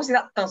 Obviously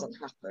that doesn't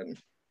happen.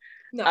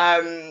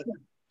 No.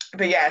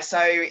 But yeah,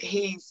 so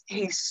he's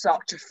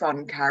such a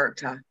fun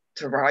character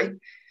to write.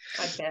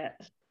 I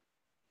bet.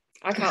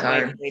 I can't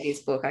wait to read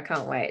his book. I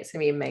can't wait. It's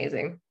gonna be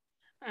amazing.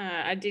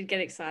 I did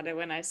get excited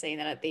when I seen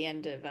that at the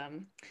end of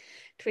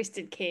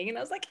Twisted King, and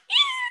I was like,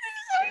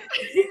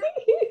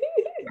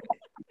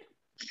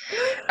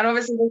 and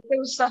obviously there's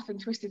still stuff in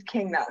Twisted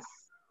King that's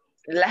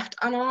left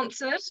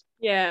unanswered.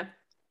 Yeah.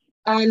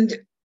 And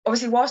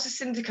obviously, whilst the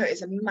syndicate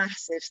is a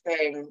massive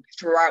thing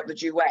throughout the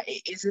duet,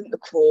 it isn't the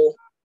core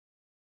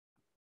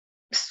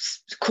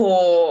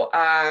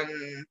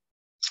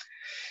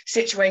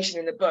situation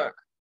in the book.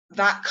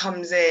 That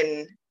comes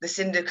in, the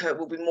syndicate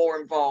will be more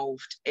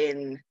involved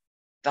in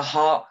the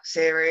Heart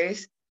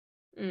series.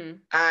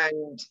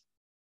 And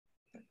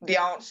the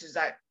answers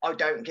that I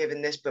don't give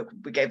in this book will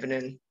be given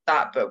in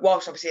that book.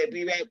 Whilst obviously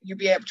you'll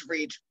be able to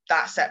read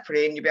that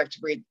separately, and you'll be able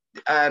to read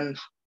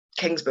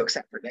King's book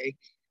separately,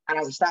 and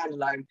as a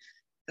standalone,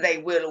 they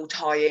will all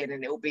tie in,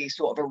 and it will be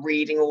sort of a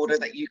reading order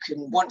that you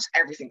can, once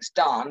everything's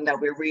done,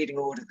 there'll be a reading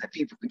order that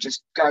people can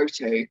just go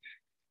to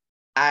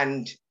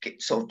and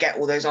get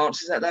all those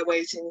answers that they're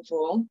waiting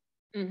for.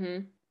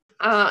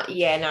 Mm-hmm.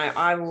 Yeah, no,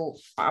 I will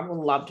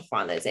love to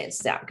find those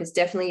answers out, because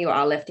definitely you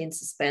are left in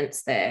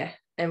suspense there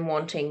and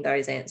wanting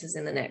those answers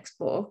in the next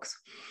books.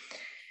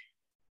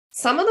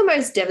 Some of the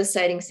most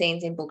devastating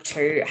scenes in book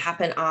 2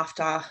 happen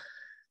after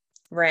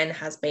Ren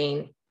has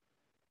been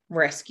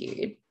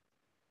rescued.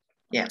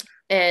 Yeah.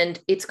 And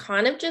it's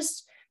kind of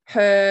just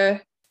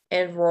her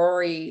and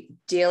Rory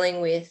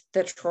dealing with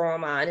the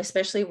trauma, and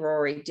especially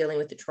Rory dealing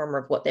with the trauma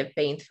of what they've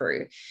been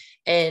through.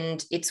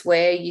 And it's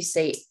where you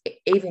see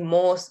even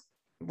more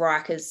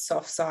Riker's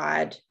soft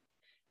side,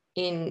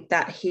 in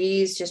that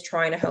he's just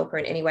trying to help her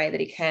in any way that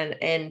he can.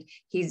 And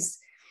he's,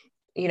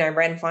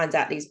 Ren finds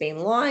out that he's been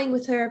lying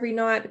with her every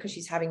night because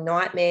she's having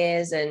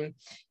nightmares and,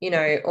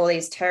 all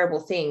these terrible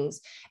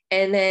things.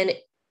 And then,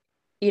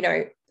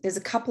 there's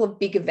a couple of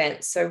big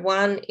events. So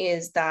one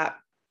is that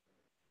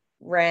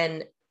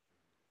Ren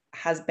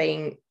has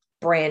been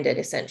branded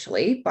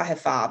essentially by her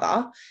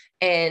father,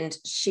 and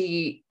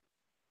she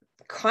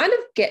kind of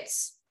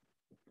gets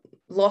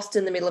lost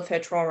in the middle of her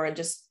trauma and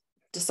just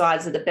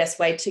decides that the best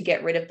way to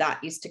get rid of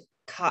that is to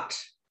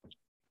cut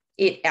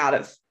it out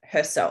of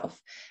herself.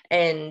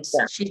 And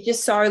she's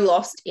just so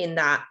lost in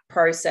that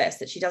process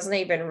that she doesn't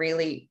even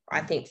really,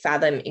 I think,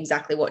 fathom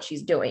exactly what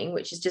she's doing,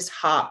 which is just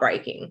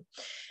heartbreaking.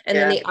 And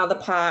then the other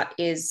part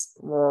is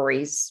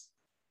Rory's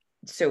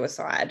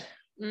suicide.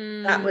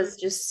 That was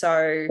just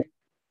so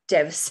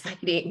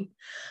devastating.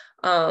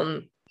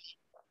 And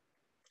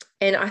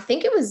I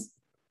think it was,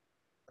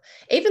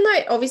 even though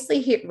it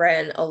obviously hit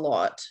Ren a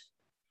lot,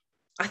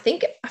 I feel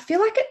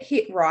like it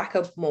hit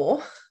Riker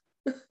more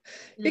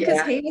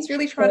because he was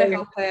really trying to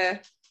help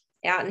her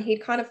out, and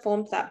he'd kind of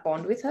formed that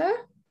bond with her.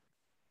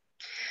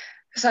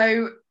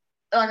 So,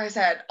 like I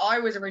said, I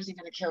was originally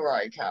going to kill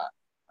Riker.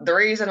 The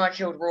reason I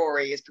killed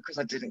Rory is because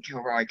I didn't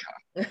kill Riker.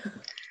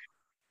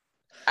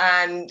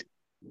 And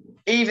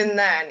even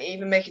then,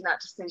 even making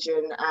that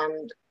decision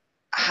and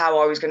how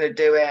I was going to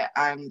do it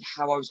and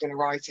how I was going to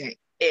write it,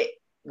 it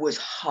was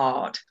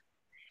hard.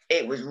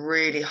 It was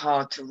really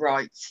hard to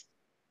write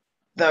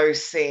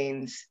those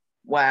scenes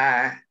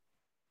where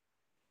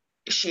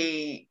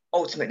she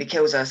ultimately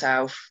kills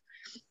herself,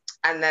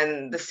 and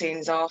then the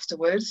scenes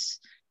afterwards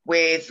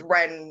with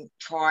Ren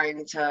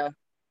trying to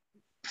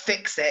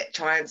fix it,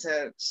 trying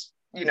to,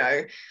 you're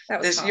not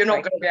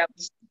going to be able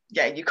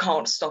to, you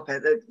can't stop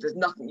it. There's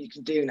nothing you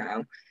can do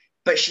now,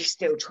 but she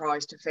still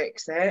tries to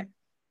fix it.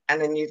 And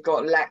then you've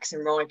got Lex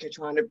and Riker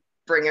trying to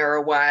bring her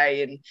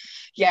away. And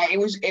it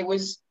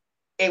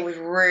was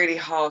really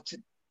hard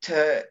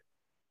to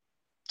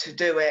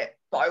do it,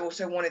 but I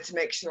also wanted to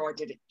make sure I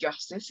did it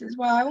justice as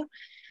well.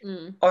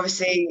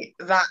 Obviously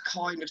that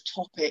kind of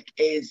topic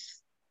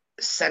is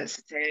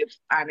sensitive,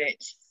 and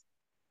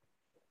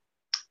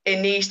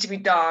it needs to be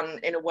done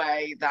in a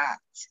way that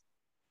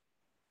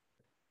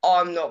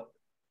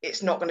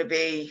it's not going to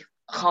be,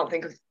 I can't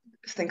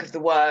think of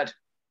the word,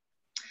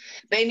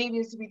 but it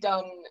needed to be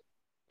done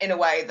in a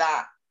way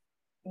that,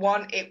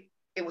 one, it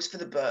was for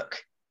the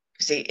book.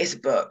 See, it's a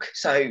book,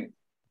 so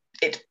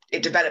it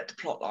developed the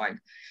plot line.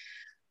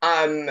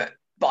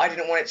 But I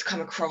didn't want it to come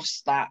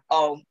across that,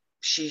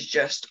 she's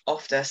just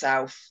offed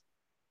herself,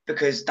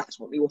 because that's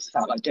what the author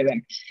felt like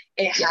doing.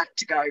 It had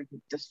to go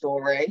with the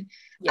story,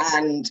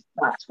 and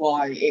that's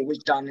why it was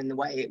done in the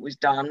way it was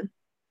done.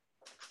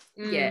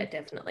 Yeah,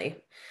 definitely.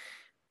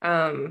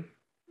 I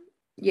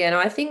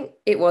think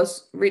it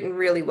was written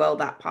really well,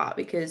 that part,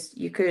 because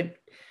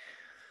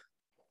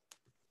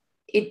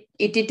it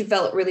did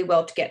develop really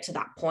well to get to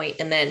that point.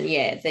 And then,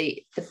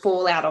 the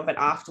fallout of it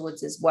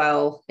afterwards as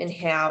well, and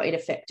how it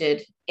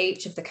affected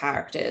each of the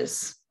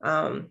characters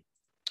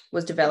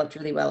was developed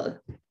really well.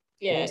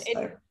 Yeah,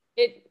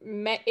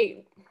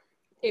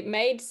 it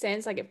made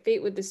sense. Like, it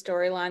fit with the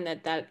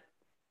storyline that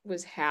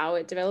was how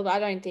it developed. I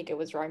don't think it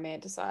was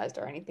romanticized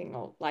or anything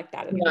like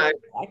that at all.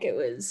 Like, it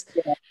was,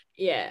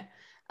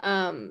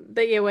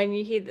 but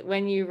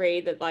when you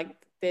read that, like,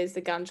 there's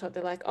the gunshot,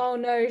 they're like, oh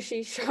no,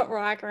 she shot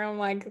Riker. I'm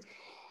like,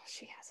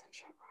 she hasn't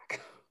shot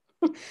Riker.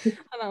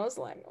 And I was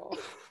like, oh,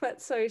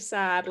 that's so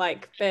sad.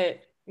 Like,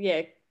 but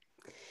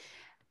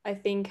I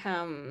think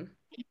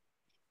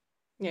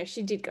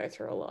she did go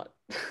through a lot.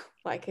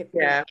 Like, it.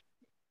 Yeah,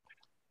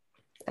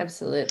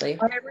 absolutely.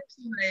 I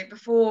originally,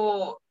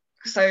 before,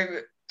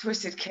 so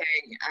Twisted King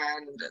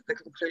and the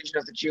conclusion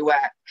of the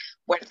duet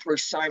went through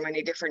so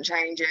many different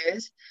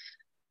changes.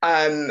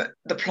 The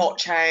plot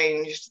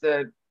changed,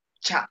 the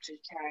chapters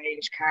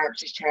changed,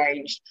 characters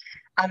changed,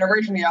 and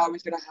originally I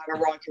was going to have a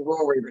Riker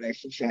Rory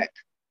relationship,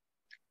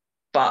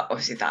 but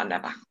obviously that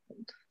never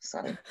happened.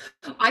 So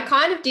I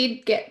kind of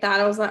did get that.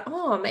 I was like,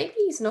 oh, maybe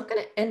he's not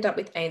going to end up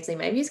with Ainsley.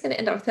 Maybe he's going to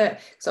end up with her.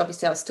 Because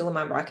obviously I was still on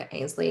my Riker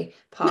Ainsley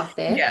path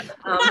there.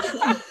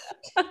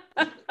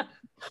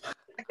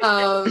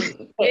 But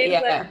He's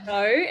yeah. let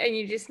go, and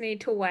you just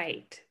need to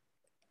wait.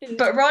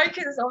 But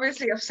Riker's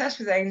obviously obsessed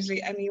with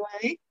Ainsley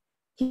anyway.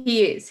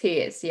 He is,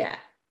 yeah.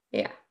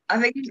 I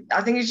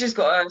think he's just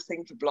got a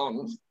thing for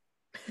blondes.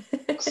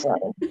 So.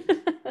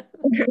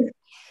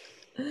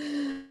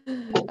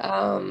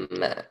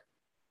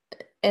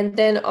 And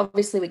then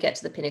obviously we get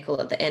to the pinnacle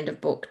at the end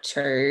of book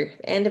 2,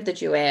 end of the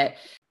duet.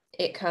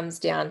 It comes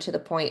down to the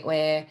point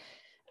where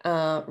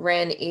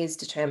Ren is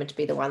determined to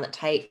be the one that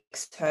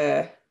takes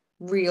her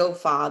real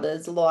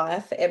father's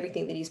life,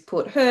 everything that he's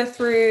put her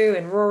through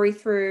and Rory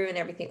through and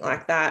everything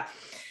like that.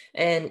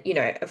 And, you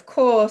know, of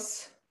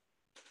course,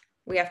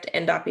 we have to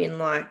end up in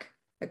like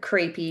a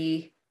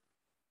creepy,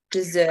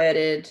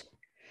 deserted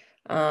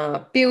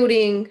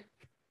building,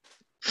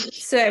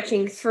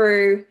 searching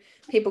through,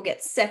 people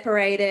get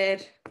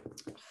separated,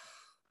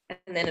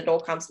 and then it all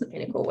comes to the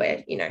pinnacle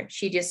where, you know,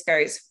 she just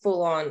goes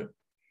full on.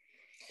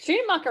 She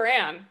didn't muck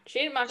around.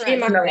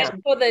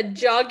 around. For the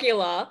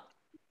jugular.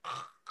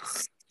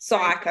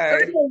 Psycho.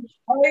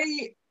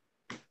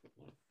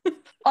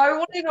 I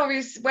wanted,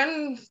 obviously,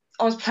 when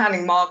I was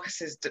planning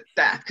Marcus's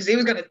death, because he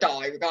was going to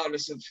die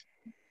regardless of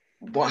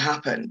what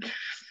happened.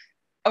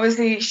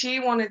 Obviously, she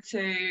wanted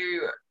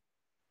to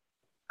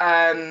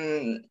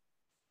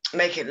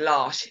make it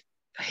last,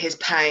 his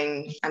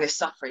pain and his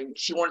suffering.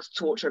 She wanted to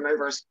torture him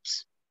over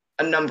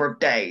a number of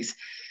days.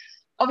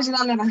 Obviously,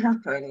 that never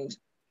happened.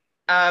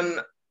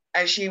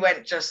 And she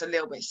went just a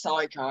little bit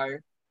psycho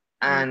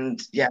and,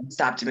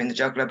 stabbed him in the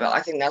jugular. But I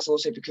think that's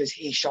also because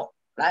he shot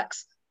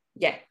Lex.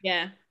 Yeah.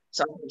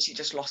 So she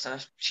just lost her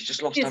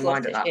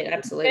mind at that point.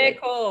 Absolutely.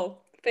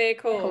 Fair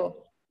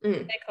call.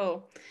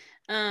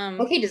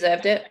 Well, he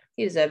deserved it.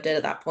 At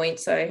that point.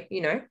 So,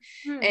 you know,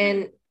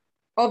 and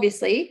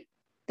obviously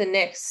the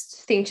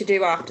next thing to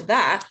do after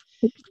that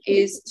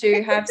is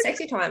to have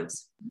sexy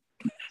times.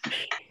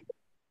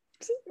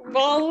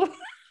 Well,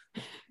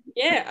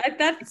 yeah,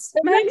 that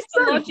makes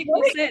a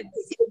logical sense.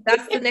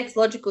 That's the next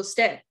logical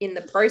step in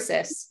the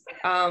process.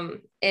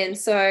 And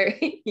so,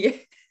 yeah.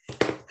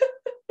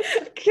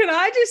 Can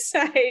I just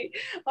say,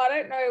 I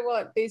don't know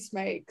what this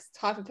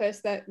type of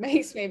person that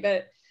makes me,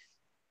 but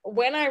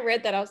when I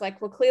read that, I was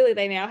like, well, clearly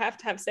they now have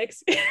to have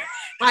sex.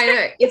 I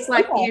know. It's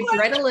like the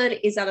adrenaline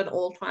is at an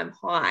all-time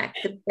high.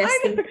 The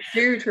best thing to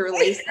do to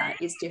release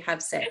that is to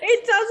have sex.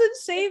 It doesn't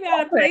seem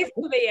out of place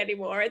for me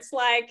anymore. It's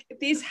like,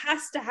 this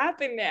has to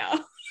happen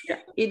now.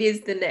 It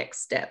is the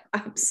next step.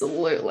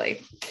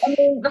 Absolutely. I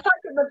mean, the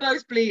fact that they're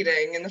both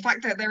bleeding and the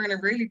fact that they're in a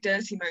really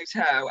dirty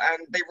motel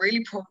and they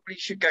really probably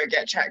should go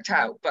get checked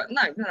out. But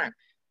no.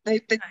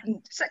 They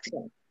sex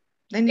time.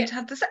 They need to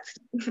have the sex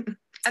time.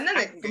 And then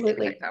they can go get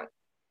checked out.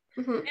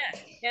 Mm-hmm.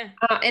 Yeah.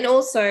 And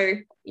also,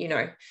 you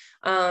know,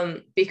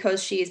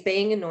 because she is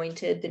being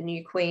anointed the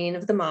new queen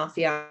of the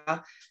mafia,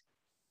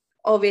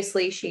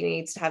 obviously she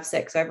needs to have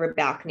sex over a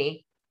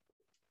balcony.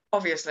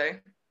 Obviously.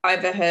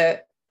 Over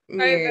her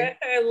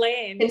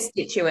land.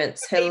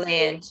 Constituents, her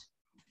land.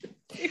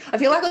 I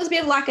feel like it was a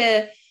bit like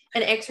an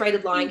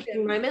X-rated Lion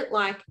King moment,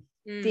 like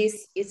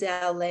this is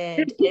our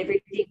land,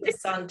 everything the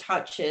sun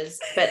touches,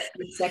 but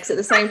with sex at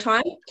the same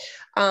time.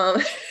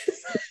 Lion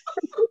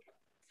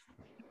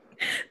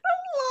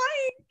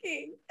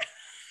King.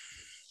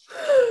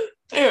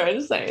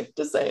 Anyway,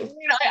 just saying.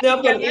 Now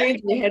I've got an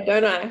image in your head,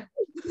 don't I?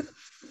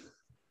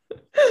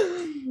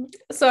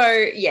 So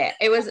yeah,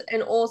 it was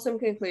an awesome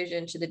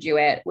conclusion to the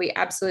duet. We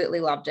absolutely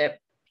loved it.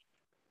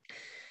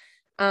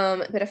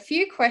 But a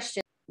few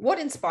questions. What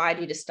inspired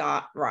you to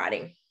start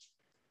writing?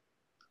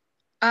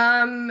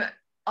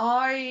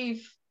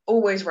 I've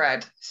always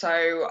read.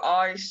 So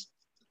I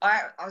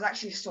was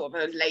actually sort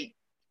of a late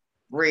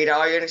reader.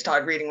 I only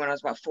started reading when I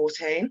was about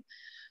 14.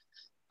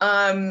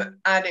 And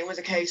it was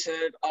a case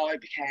of I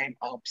became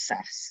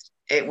obsessed.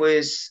 It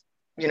was,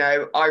 you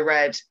know, I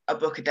read a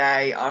book a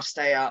day. I'd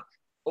stay up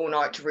all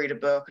night to read a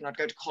book, and I'd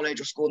go to college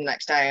or school the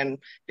next day and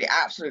be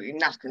absolutely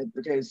knackered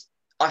because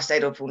I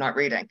stayed up all night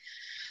reading.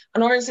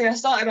 And obviously I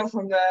started off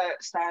on the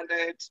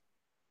standard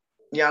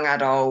young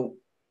adult,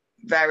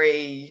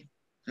 very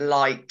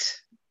light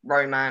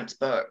romance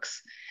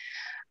books.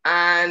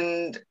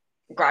 And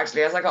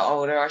gradually, as I got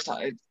older, I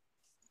started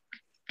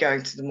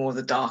going to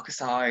the darker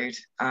side,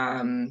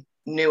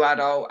 new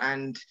adult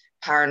and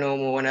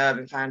paranormal and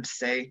urban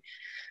fantasy.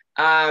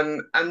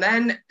 And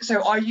then,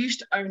 so I used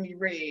to only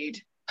read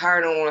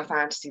paranormal and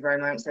fantasy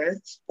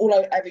romances, all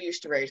I ever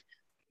used to read.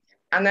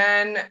 And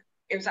then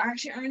it was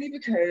actually only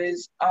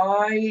because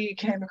I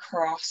came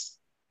across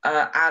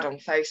an ad on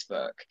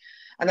Facebook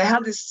and they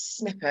had this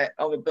snippet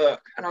of a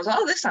book and I was like,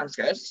 oh, this sounds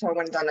good. So I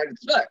went and downloaded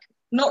the book.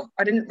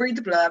 I didn't read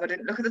the blurb, I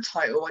didn't look at the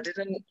title, I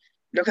didn't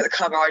look at the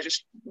cover, I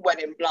just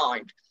went in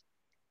blind.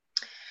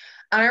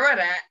 And I read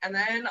it, and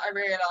then I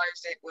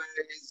realised it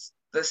was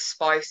the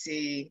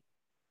spicy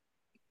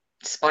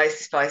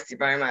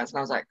romance. And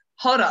I was like,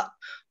 hold up.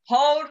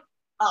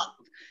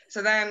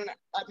 So then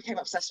I became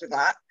obsessed with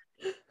that.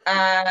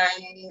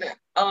 And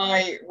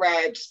I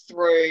read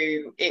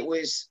through,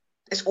 it's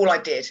all I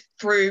did.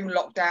 Through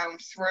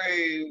lockdown,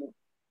 through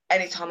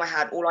any time I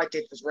had, all I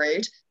did was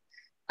read.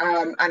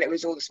 And it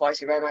was all the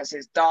spicy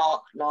romances,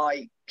 dark,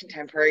 light,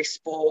 contemporary,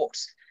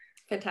 sports.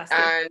 Fantastic.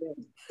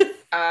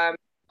 And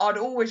I'd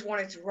always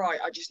wanted to write.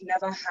 I just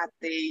never had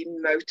the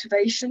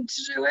motivation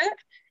to do it.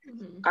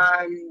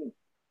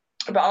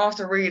 But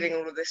after reading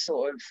all of this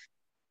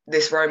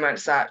this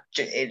romance that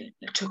it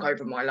took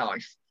over my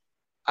life,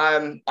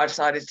 I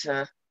decided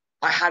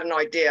I had an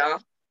idea,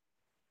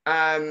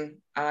 and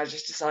I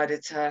just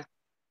decided to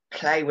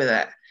play with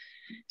it.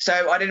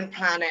 So I didn't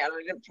plan it and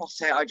I didn't plot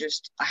it.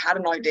 I had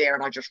an idea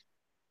and I just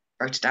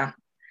wrote it down,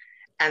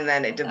 and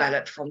then it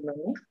developed from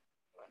there.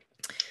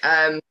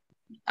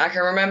 I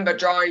can remember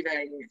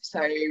driving.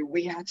 So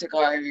we had to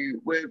go.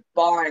 We're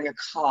buying a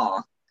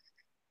car,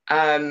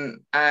 and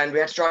we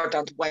had to drive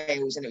down to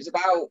Wales, and it was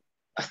about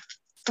a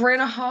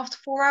 3.5 to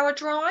 4 hour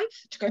drive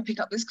to go pick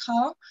up this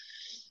car.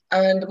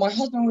 And my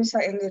husband was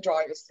sat in the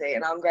driver's seat,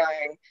 and I'm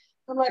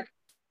like,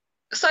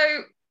 so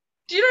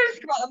do you know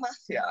anything about the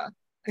mafia?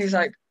 And he's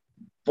like,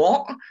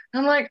 what? And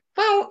I'm like,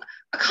 well,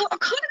 I kind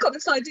of got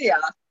this idea,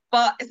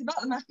 but it's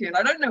about the mafia, and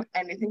I don't know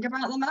anything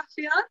about the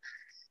mafia.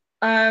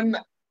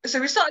 So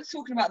we started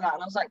talking about that,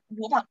 and I was like,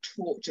 what about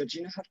torture? Do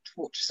you know how to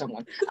torture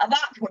someone? At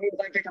that point, he was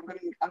like, Vic, I'm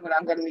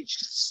gonna need you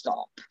to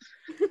stop.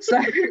 So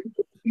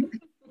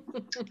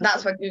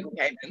that's when Google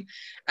came in.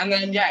 And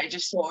then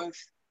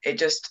it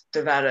just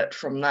developed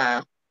from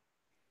there.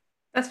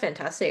 That's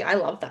fantastic. I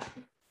love that.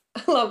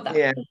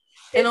 Yeah.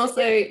 And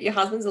also your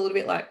husband's a little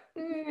bit like,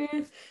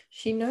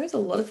 she knows a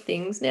lot of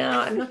things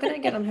now. I'm not going to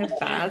get on her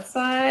bad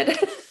side.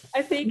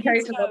 I think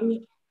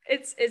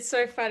it's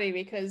so funny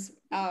because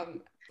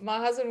my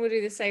husband will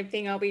do the same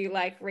thing. I'll be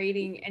like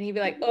reading and he'll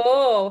be like,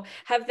 oh,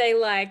 have they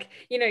like,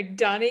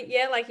 done it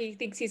yet? Like he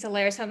thinks he's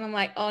hilarious. And I'm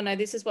like, oh no,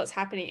 this is what's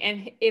happening.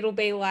 And it'll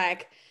be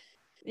like,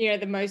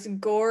 the most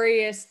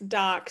goriest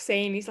dark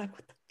scene. He's like,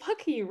 what the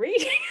fuck are you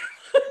reading?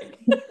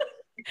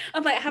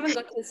 I'm like, I haven't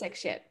got to the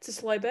sex yet. It's a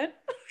slow burn.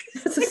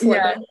 It's a slow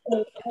burn.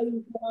 I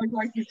was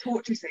like these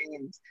torture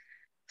scenes.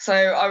 So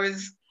I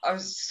was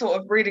sort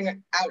of reading it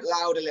out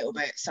loud a little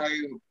bit so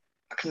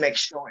I can make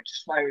sure it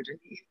just flowed. And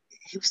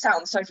he was sat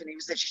on the sofa and he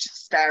was literally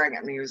just staring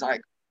at me. He was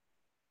like,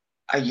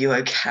 are you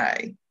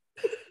okay?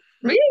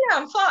 Yeah,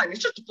 I'm fine. It's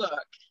just a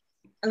book.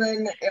 And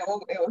then it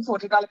was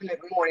sort of developing a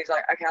little bit more. And he's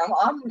like, okay, I'm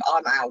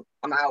out.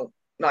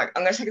 Like,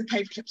 I'm going to take the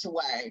paper clips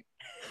away.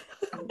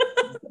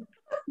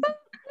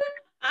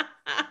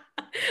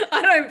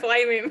 I don't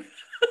blame him.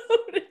 I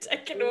would have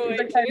taken away.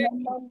 Okay,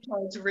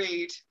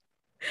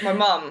 my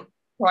mum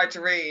tried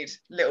to read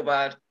Little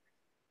Bird.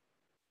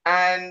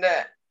 And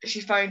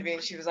she phoned me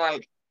and she was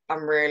like,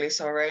 I'm really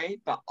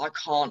sorry, but I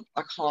can't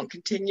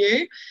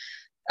continue.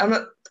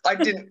 In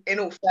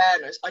all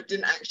fairness, I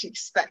didn't actually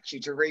expect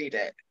you to read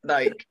it.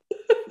 Like,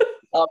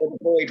 I would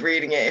avoid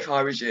reading it if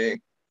I was you.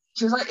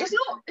 She was like, it's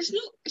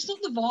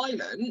not the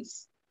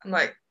violence. I'm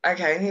like,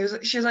 okay. And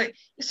she was like,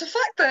 it's the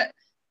fact that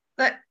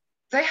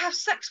they have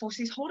sex whilst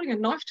he's holding a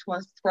knife to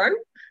her throat.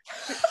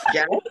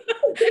 Yeah.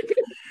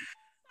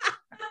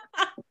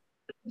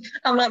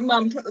 I'm like,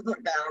 Mum, put the book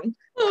down.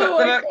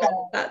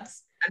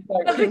 That's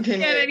doesn't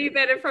get any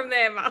better from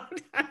there, Mum.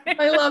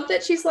 I love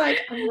that she's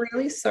like, I'm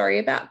really sorry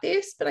about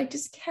this, but I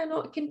just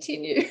cannot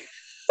continue.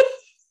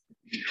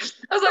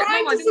 I was like,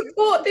 trying to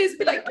support this,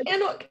 but I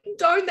cannot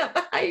condone that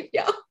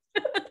behaviour.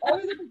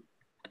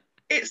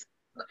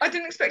 I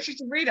didn't expect you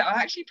to read it. I'm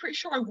actually pretty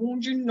sure I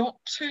warned you not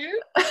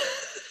to.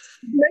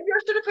 Maybe I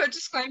should have put a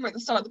disclaimer at the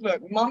start of the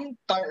book. Mum,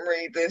 don't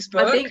read this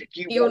book. I think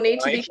you'll need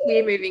to be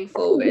clear moving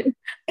forward.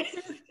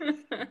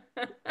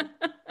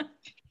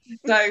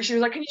 So she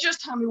was like, can you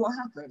just tell me what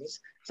happens?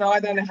 So I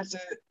then had to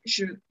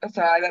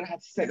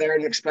sit there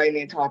and explain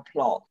the entire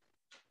plot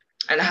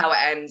and how it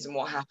ends and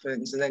what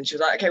happens. And then she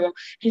was like, okay, well,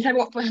 can you tell me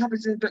what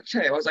happens in book 2?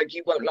 I was like,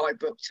 you won't like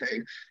book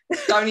 2.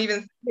 Don't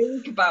even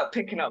think about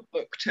picking up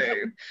book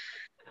 2.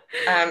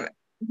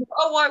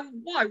 Oh,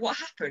 why? What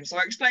happened? So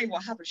I explained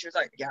what happened. She was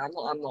like, yeah, I'm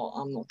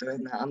not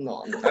doing that. I'm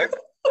not.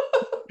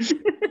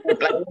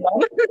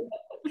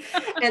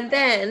 And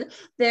then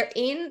they're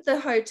in the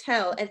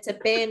hotel. It's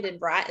abandoned,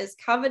 right? It's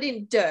covered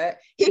in dirt.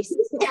 She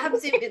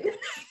stabs him in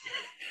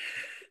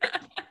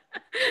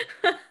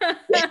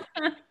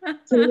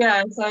So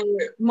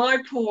my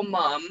poor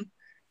mum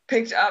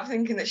picked it up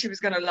thinking that she was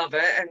going to love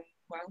it, and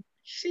well,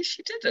 she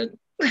didn't.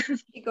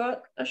 She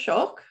got a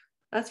shock,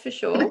 that's for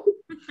sure.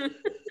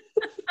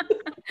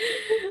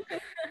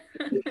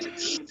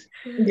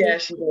 Yeah,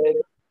 she did.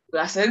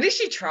 Bless her. At least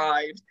she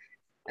tried.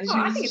 And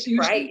I think it's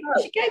great.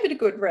 She gave it a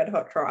good red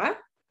hot try.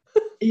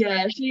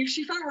 Yeah,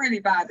 she felt really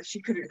bad that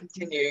she couldn't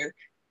continue,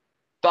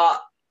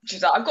 but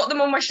she's like, I've got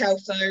them on my shelf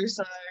though,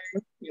 so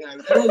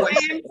they're always.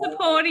 I am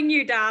supporting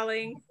you,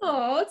 darling.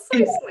 Oh, it's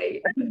so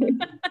sweet.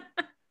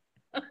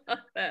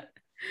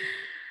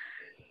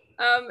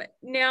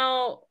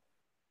 Now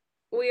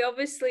we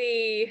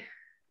obviously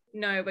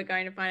know we're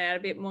going to find out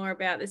a bit more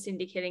about the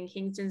Syndicate in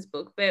Kingston's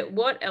book, but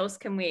what else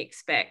can we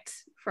expect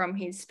from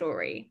his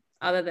story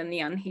other than the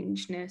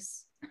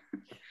unhingedness?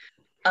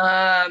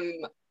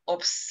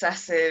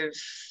 Obsessive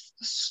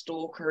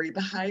stalkery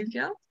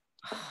behavior.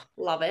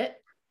 Love it.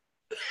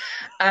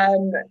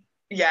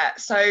 yeah,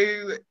 so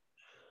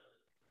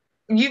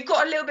you've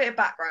got a little bit of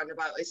background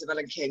about Isabel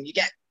and King. You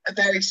get a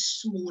very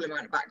small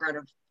amount of background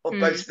of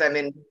both of them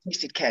in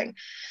Twisted King.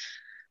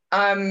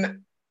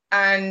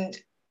 And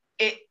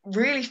it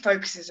really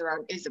focuses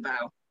around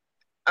Isabel,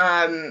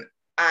 and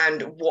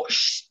what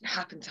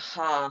happened to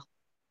her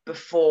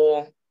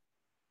before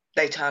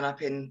they turn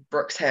up in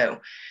Brooks Hill.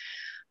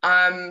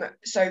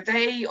 So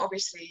they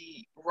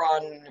obviously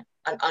run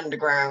an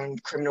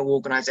underground criminal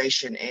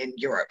organization in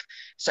Europe.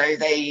 So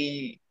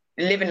they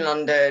live in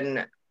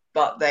London,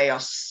 but they are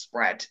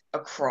spread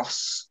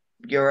across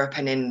Europe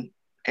and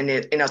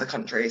in other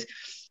countries.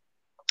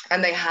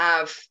 And they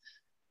have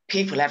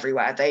people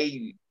everywhere.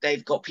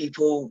 They've got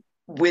people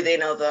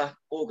within other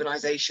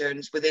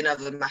organizations, within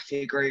other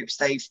mafia groups.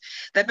 They're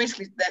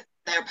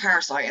a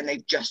parasite, and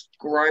they've just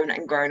grown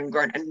and grown and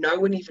grown, and no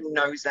one even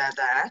knows they're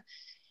there.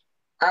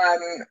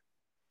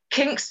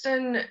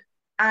 Kingston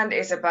and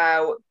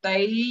Isabel,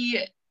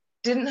 they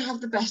didn't have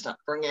the best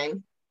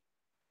upbringing,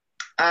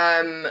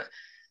 and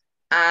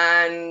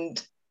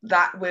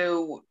that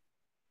will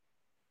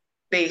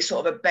be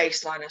sort of a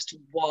baseline as to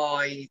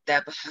why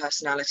their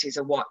personalities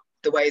are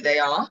the way they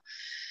are.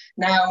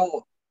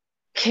 Now,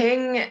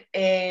 King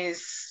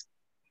is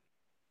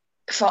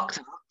fucked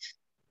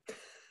up,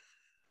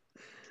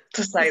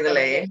 to say the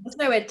least. There's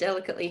no way to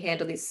delicately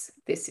handle this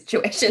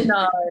situation.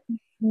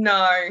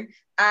 No.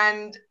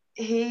 And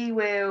he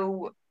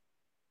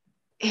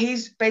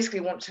basically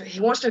wants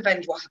to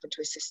avenge what happened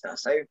to his sister.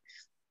 So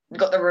we've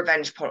got the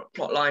revenge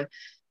plot line.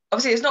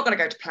 Obviously, it's not going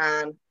to go to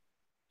plan.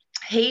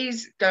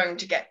 He's going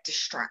to get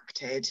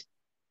distracted,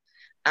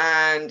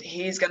 and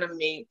he's going to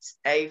meet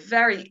a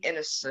very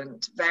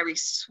innocent, very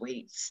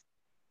sweet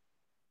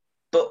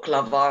book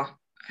lover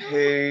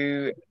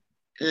who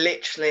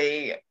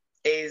literally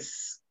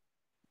is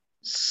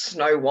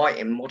Snow White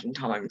in modern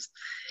times.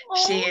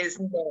 Aww. She is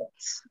not.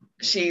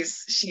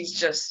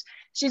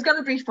 She's going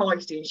to be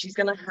feisty. She's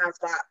going to have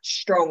that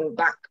strong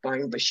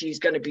backbone, but she's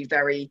going to be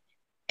very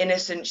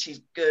innocent.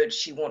 She's good.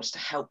 She wants to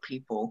help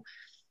people.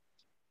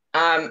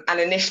 And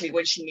initially,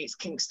 when she meets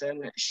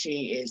Kingston,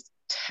 she is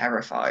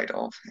terrified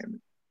of him.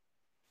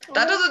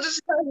 That doesn't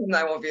disturb him,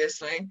 though,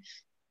 obviously.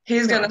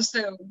 He's going to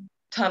still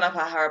turn up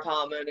at her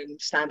apartment and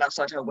stand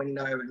outside her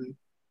window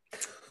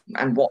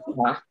and watch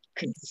her.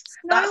 Because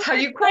that's how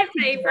you my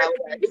favorite.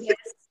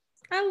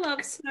 I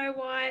love Snow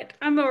White.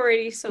 I'm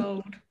already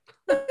sold.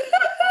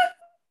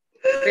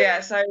 Yeah,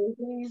 so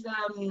he's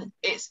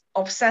it's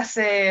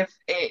obsessive.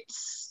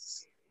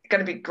 It's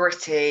going to be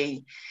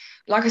gritty.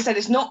 Like I said,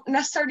 it's not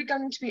necessarily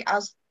going to be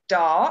as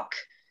dark,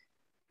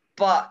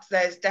 but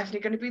there's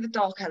definitely going to be the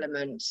dark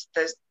elements.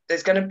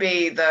 There's going to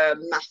be the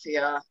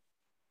mafia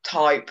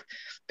type,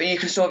 but you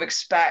can sort of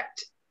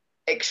expect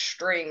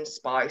extreme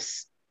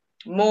spice.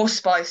 More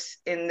spice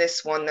in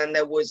this one than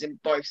there was in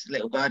both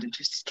Little Bird and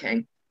Twisted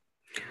King.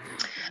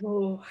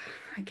 Oh,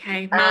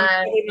 okay.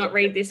 Mum, did not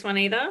read this one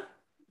either?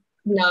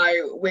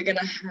 No, we're going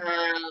to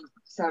have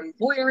some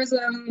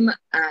voyeurism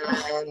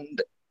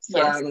and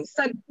some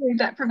sensory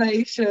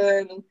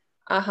deprivation.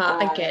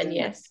 Again,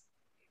 yes.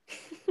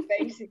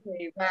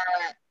 Basically, where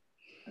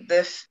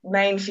the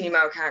main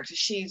female character,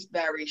 she's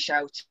very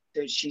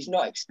sheltered. She's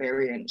not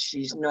experienced.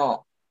 She's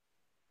not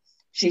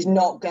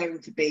going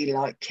to be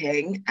like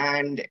King,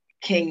 and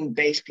King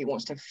basically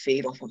wants to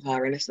feed off of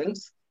her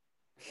innocence.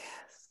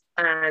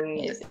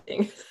 Yes.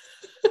 And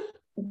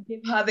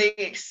give her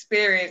the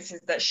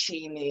experiences that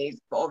she needs,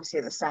 but obviously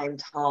at the same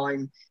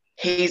time,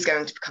 he's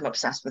going to become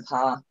obsessed with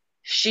her.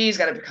 She's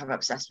going to become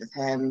obsessed with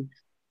him.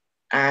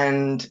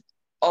 And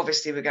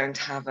obviously we're going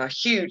to have a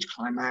huge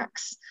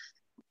climax.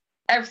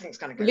 Everything's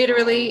going to go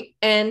literally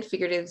wrong. And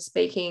figuratively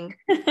speaking.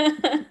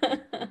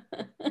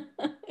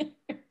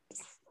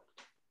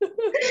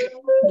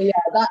 Yeah,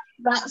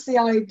 that's the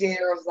idea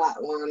of that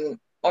one.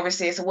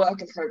 Obviously, it's a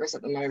work in progress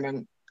at the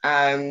moment.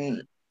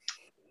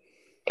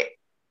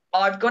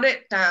 I've got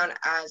it down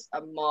as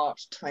a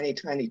March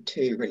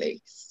 2022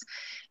 release.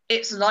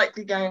 It's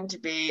likely going to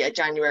be a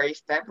January,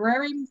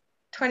 February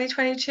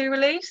 2022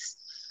 release.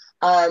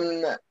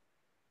 And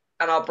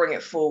I'll bring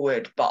it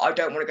forward, but I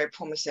don't want to go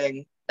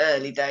promising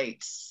early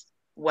dates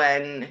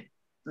when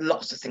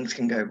lots of things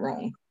can go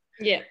wrong.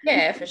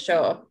 Yeah, for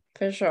sure.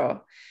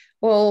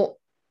 Well,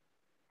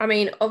 I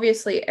mean,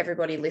 obviously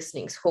everybody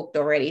listening's hooked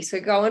already,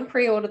 so go and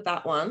pre-order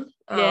that one.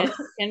 Yeah, you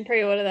can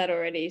pre-order that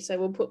already. So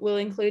we'll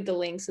include the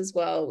links as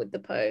well with the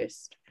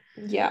post.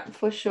 Yeah,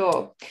 for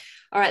sure.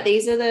 All right,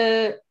 these are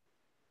the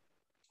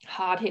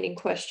hard-hitting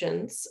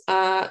questions.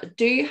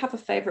 Do you have a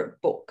favorite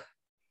book?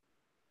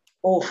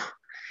 Oh,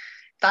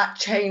 that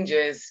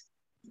changes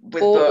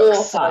with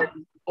books.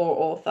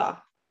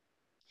 Author.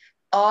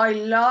 I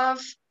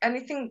love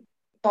anything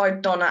by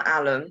Donna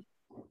Allen.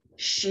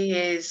 She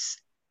is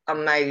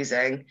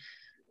amazing.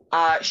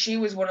 She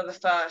was one of the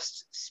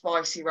first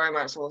spicy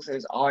romance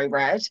authors I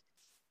read,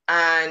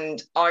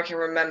 and I can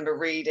remember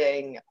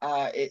reading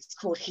it's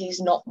called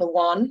He's Not the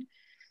One.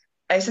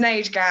 It's an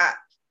age gap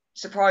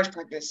surprise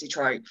pregnancy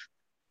trope,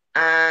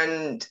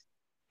 and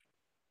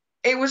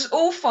it was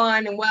all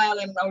fine and well,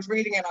 and I was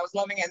reading it and I was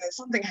loving it, and then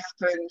something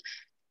happened,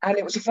 and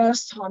it was the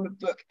first time a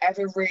book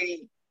ever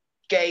really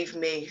gave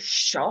me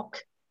shock.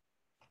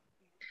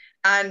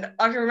 And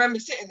I can remember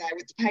sitting there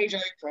with the page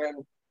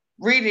open,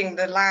 reading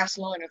the last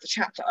line of the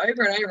chapter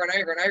over and over and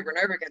over and over and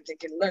over again,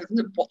 thinking, no,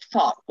 what the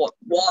fuck? What,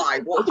 why?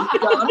 What have you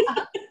done?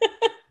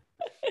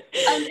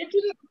 And it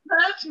didn't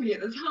occur to me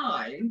at the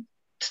time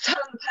to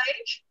turn the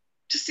page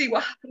to see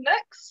what happened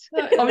next.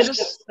 I was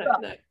just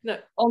stuck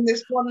on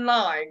this one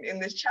line in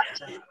this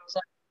chapter. And I was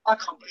like, I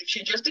can't believe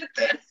she just did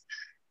this.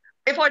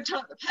 If I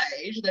turned the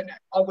page, then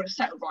I would have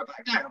settled right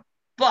back down.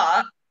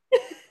 But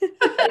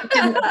it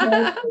didn't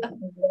occur to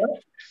me.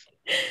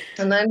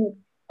 And then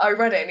I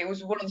read it, and it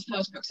was one of the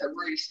first books that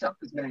really stuck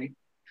with me.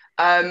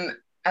 And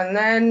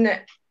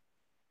then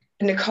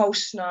Nicole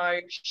Snow,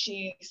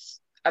 she's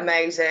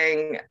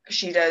amazing.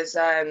 She does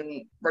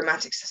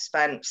romantic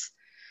suspense.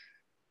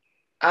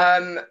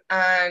 And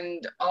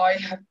I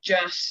have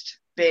just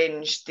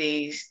binged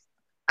these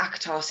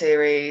ACOTAR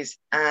series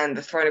and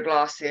the Throne of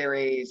Glass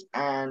series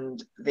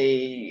and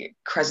the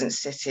Crescent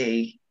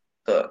City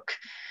book.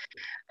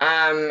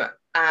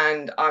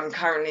 And I'm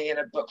currently in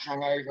a book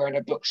hangover and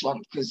a book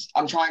slump because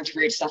I'm trying to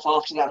read stuff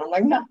after that. And I'm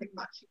like, nothing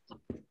matches.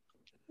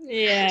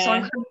 Yeah. So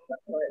I'm kind of stuck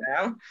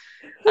right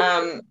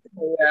now.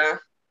 Yeah,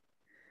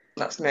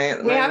 that's me at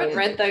the moment. We haven't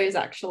read those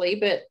actually,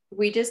 but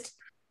we just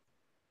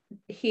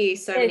hear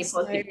so many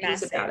positive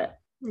things about it.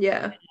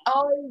 Yeah.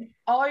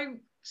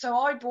 So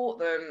I bought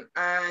them,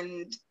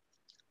 and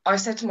I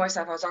said to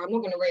myself, I was like, I'm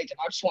not going to read them.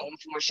 I just want them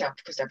for my shelf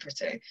because they're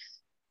pretty.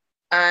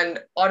 And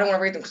I don't want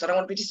to read them because I don't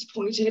want to be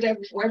disappointed.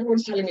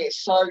 Everyone's telling me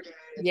it's so good.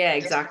 Yeah,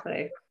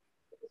 exactly.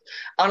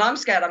 And I'm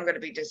scared I'm going to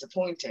be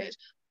disappointed.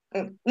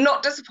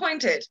 Not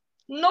disappointed.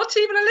 Not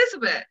even a little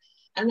bit.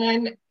 And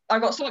then I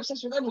got so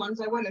obsessed with them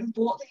ones, I went and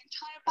bought the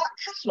entire back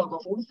catalogue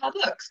of all of her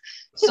books.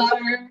 So,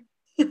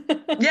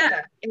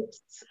 yeah,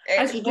 it's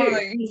as you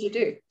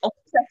do.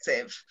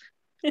 Obsessive.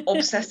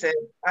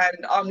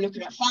 And I'm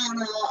looking at fan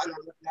art, and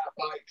I'm looking at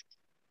like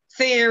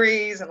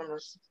theories, and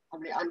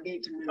I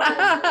need to move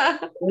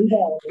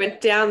on.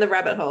 Went down the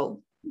rabbit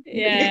hole.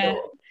 Yeah.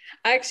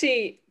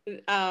 Actually,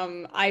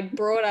 I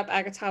brought up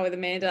ACOTAR with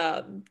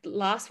Amanda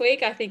last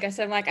week. I think I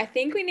said, I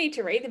think we need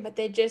to read them, but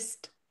they're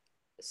just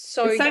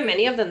so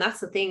many of them. That's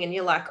the thing. And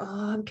you're like, oh,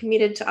 I'm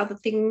committed to other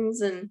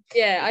things. And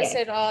I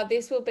said, oh,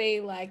 this will be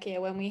like,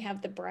 when we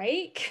have the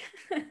break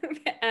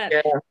at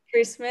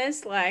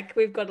Christmas, like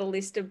we've got a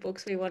list of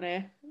books we want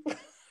to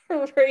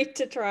read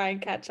to try and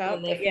catch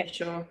up. Yeah,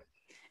 sure.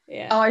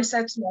 Yeah. I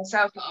said to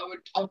myself that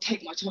I would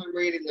take my time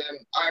reading them.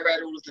 I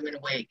read all of them in a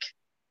week.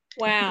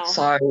 Wow.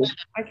 So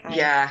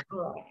yeah,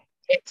 right.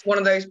 It's one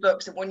of those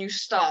books that when you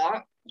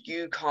start,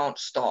 you can't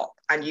stop,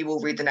 and you will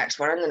read the next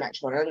one and the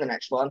next one and the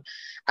next one.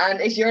 And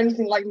if you're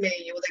anything like me,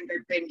 you will then go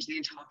binge the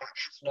entire back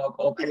catalogue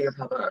or any of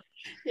her books.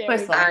 Yeah,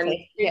 most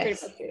likely.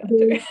 Yes.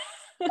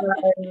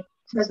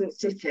 Crescent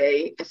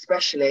City,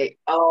 especially,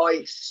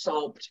 I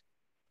sobbed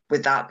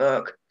with that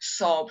book.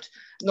 Sobbed.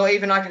 Not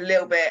even like a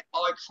little bit.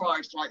 I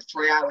cried for like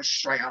 3 hours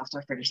straight after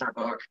I finished that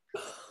book.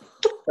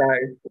 So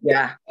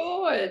yeah.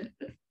 God.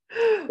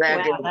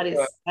 Wow,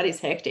 that is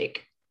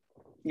hectic.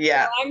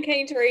 Yeah. Well, I'm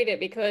keen to read it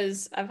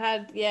because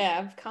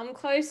I've come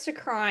close to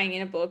crying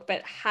in a book,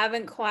 but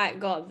haven't quite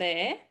got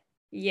there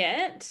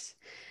yet.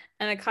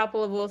 And a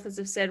couple of authors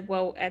have said,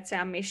 well, it's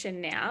our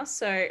mission now.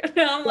 So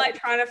I'm like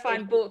trying to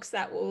find books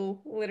that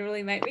will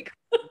literally make me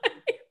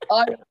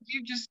cry.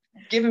 You've just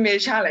given me a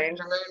challenge,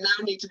 and I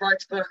now need to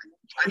write a book.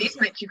 I need to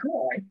make you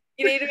cry.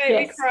 You need to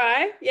make me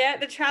cry? Yeah,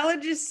 the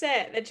challenge is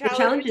set. The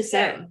challenge is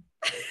set.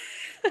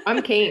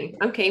 I'm keen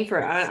for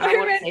it. I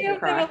want to make her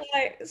cry.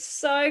 Like,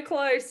 so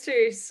close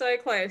too, so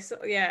close.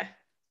 Yeah.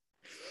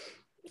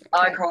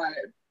 I cry.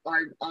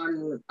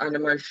 I'm an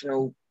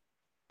emotional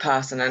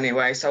person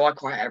anyway, so I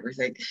cry at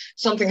everything.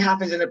 Something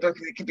happens in a book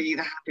and it can be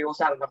either happy or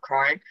sad, and I'm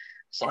crying.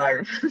 So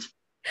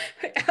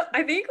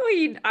I think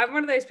I'm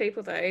one of those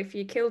people though. If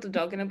you killed a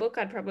dog in a book,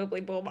 I'd probably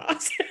bore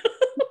myself.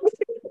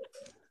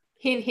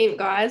 Hint,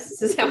 guys.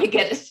 This is how we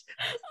get it.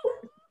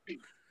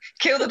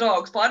 Kill the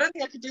dogs, but I don't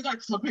think I could do that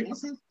because I'll make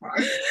myself cry.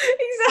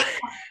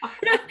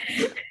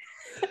 Exactly.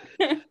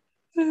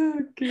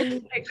 Oh,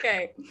 good.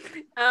 Okay.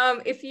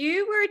 If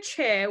you were a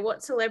chair,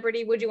 what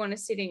celebrity would you want to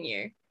sit in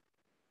you?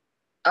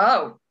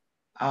 Oh,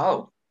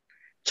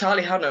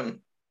 Charlie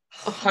Hunnam.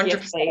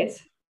 100%.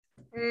 Yes,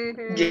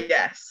 Mm-hmm.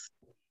 Yes.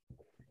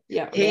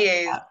 Yeah. He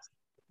is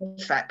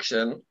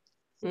perfection.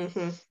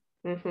 Mm-hmm.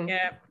 Mm-hmm.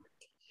 Yeah.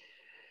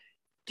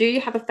 Do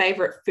you have a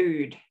favorite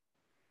food?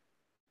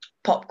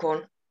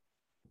 Popcorn.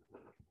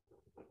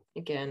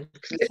 Again.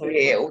 Literally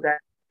eat it all day.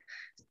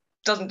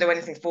 Doesn't do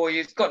anything for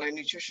you. It's got no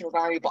nutritional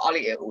value, but I'll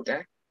eat it all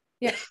day.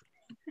 Yeah.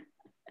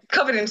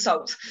 Covered in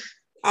salt.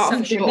 Oh,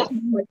 for sure.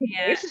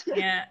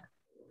 Yeah.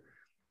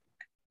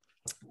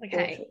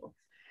 Okay.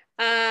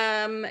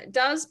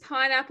 Does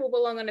pineapple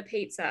belong on a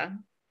pizza?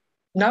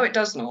 No, it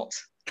does not.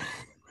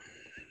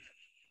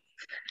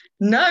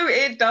 No,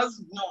 it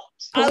does not.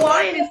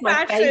 Hawaiian is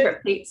my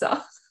favorite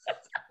pizza.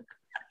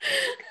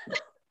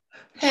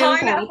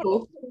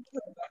 Pineapple.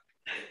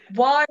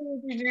 Why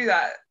would you do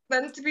that?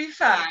 Then to be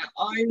fair,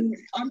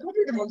 I'm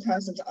probably the wrong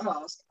person to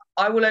ask.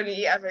 I will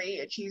only ever eat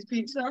a cheese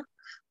pizza.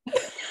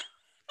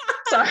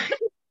 So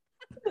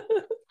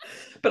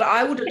But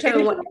I will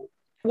determine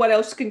what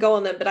else can go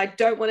on them, but I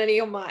don't want any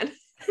on mine.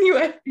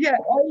 Anyway. yeah,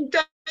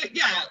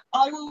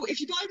 I will. If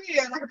you buy me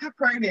like a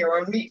pepperoni or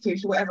a meat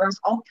feast or whatever else,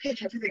 I'll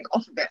pick everything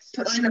off of it,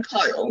 put that in a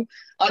pile.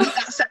 I'll eat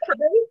that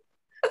separately,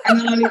 and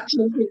then I'll eat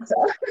cheese pizza.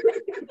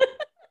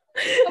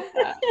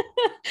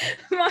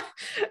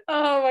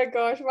 Oh my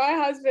gosh, my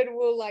husband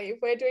will, like, if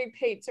we're doing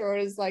pizza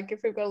orders, like if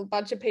we've got a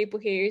bunch of people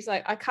here, he's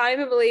like, I can't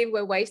even believe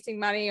we're wasting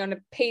money on a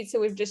pizza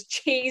with just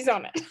cheese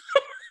on it.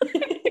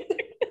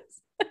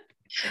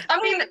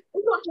 I mean, it's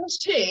not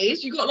just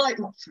cheese. You've got like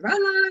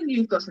mozzarella, and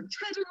you've got some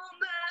cheddar on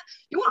there.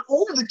 You want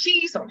all the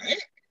cheese on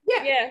it.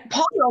 Yeah.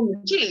 Pile on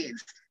the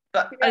cheese,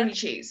 but only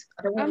cheese.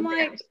 I don't want I'm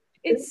anything like, else.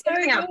 it's so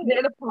Everything else, good. put it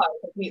in a pile,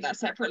 eat that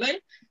separately.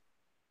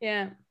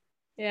 Yeah.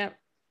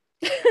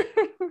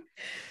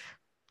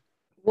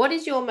 What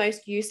is your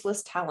most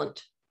useless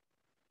talent?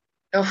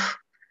 Oh,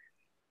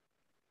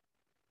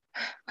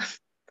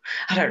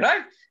 I don't know.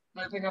 I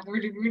don't think I've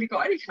really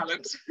got any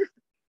talents.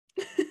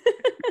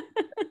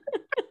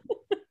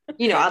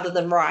 Other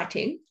than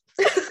writing.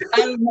 I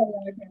don't know.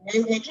 I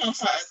don't think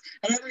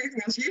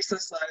that's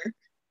useless though.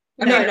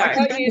 No,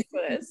 not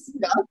useless.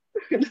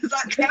 Does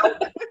that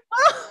count?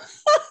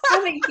 I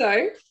think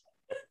so.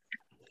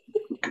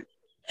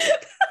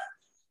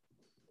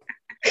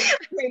 I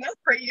mean, that's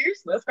pretty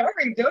useless. I can't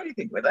really do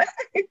anything with it.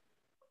 I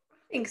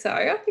think so.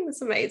 I think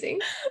that's amazing.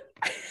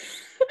 I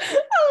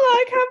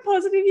like how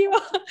positive you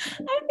are.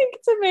 I think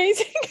it's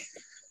amazing.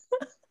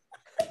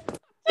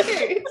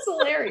 It's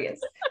hilarious.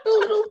 The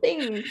little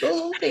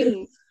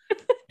things.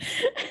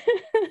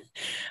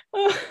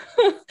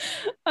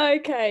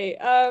 Okay.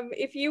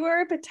 If you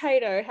were a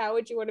potato, how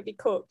would you want to be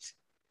cooked?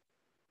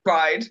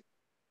 Fried.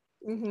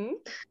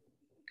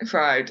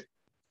 Fried.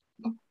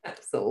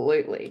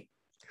 Absolutely.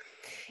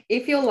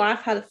 If your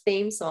life had a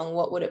theme song,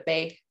 what would it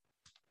be?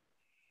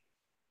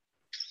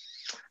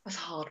 That's a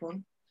hard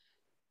one.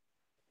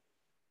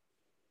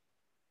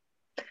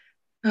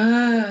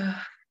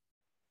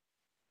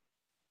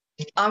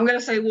 I'm going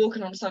to say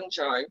Walking on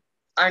Sunshine,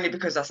 only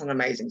because that's an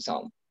amazing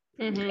song.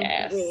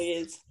 Yes. It really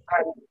is.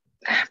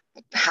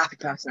 Happy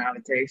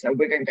personality, so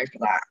we're going to go for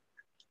that.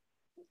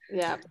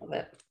 Yeah. Love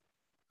it.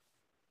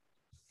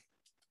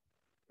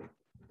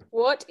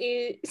 What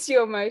is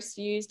your most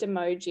used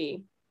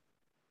emoji?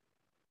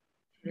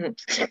 The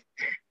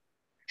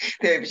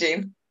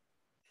aubergine.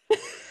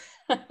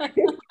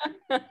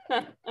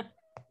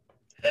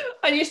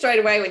 I knew straight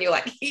away when you're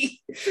like,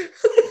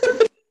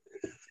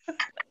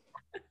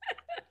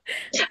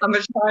 I'm a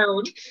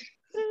child.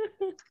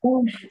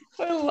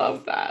 I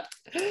love that.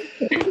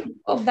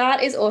 Well,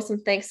 that is awesome.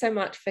 Thanks so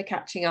much for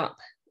catching up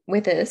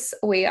with us.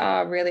 We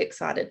are really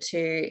excited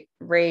to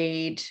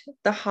read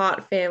the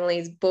Hart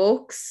family's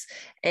books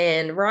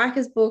and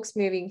Riker's books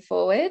moving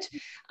forward.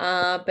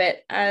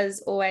 But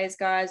as always,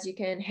 guys, you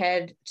can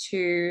head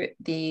to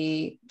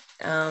the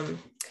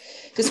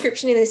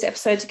description in this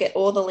episode to get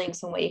all the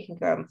links on where you can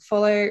go and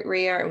follow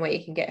Ria and where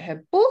you can get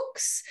her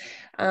books.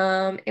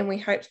 And we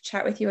hope to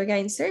chat with you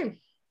again soon.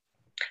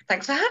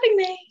 Thanks for having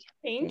me.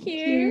 Thank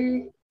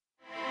you.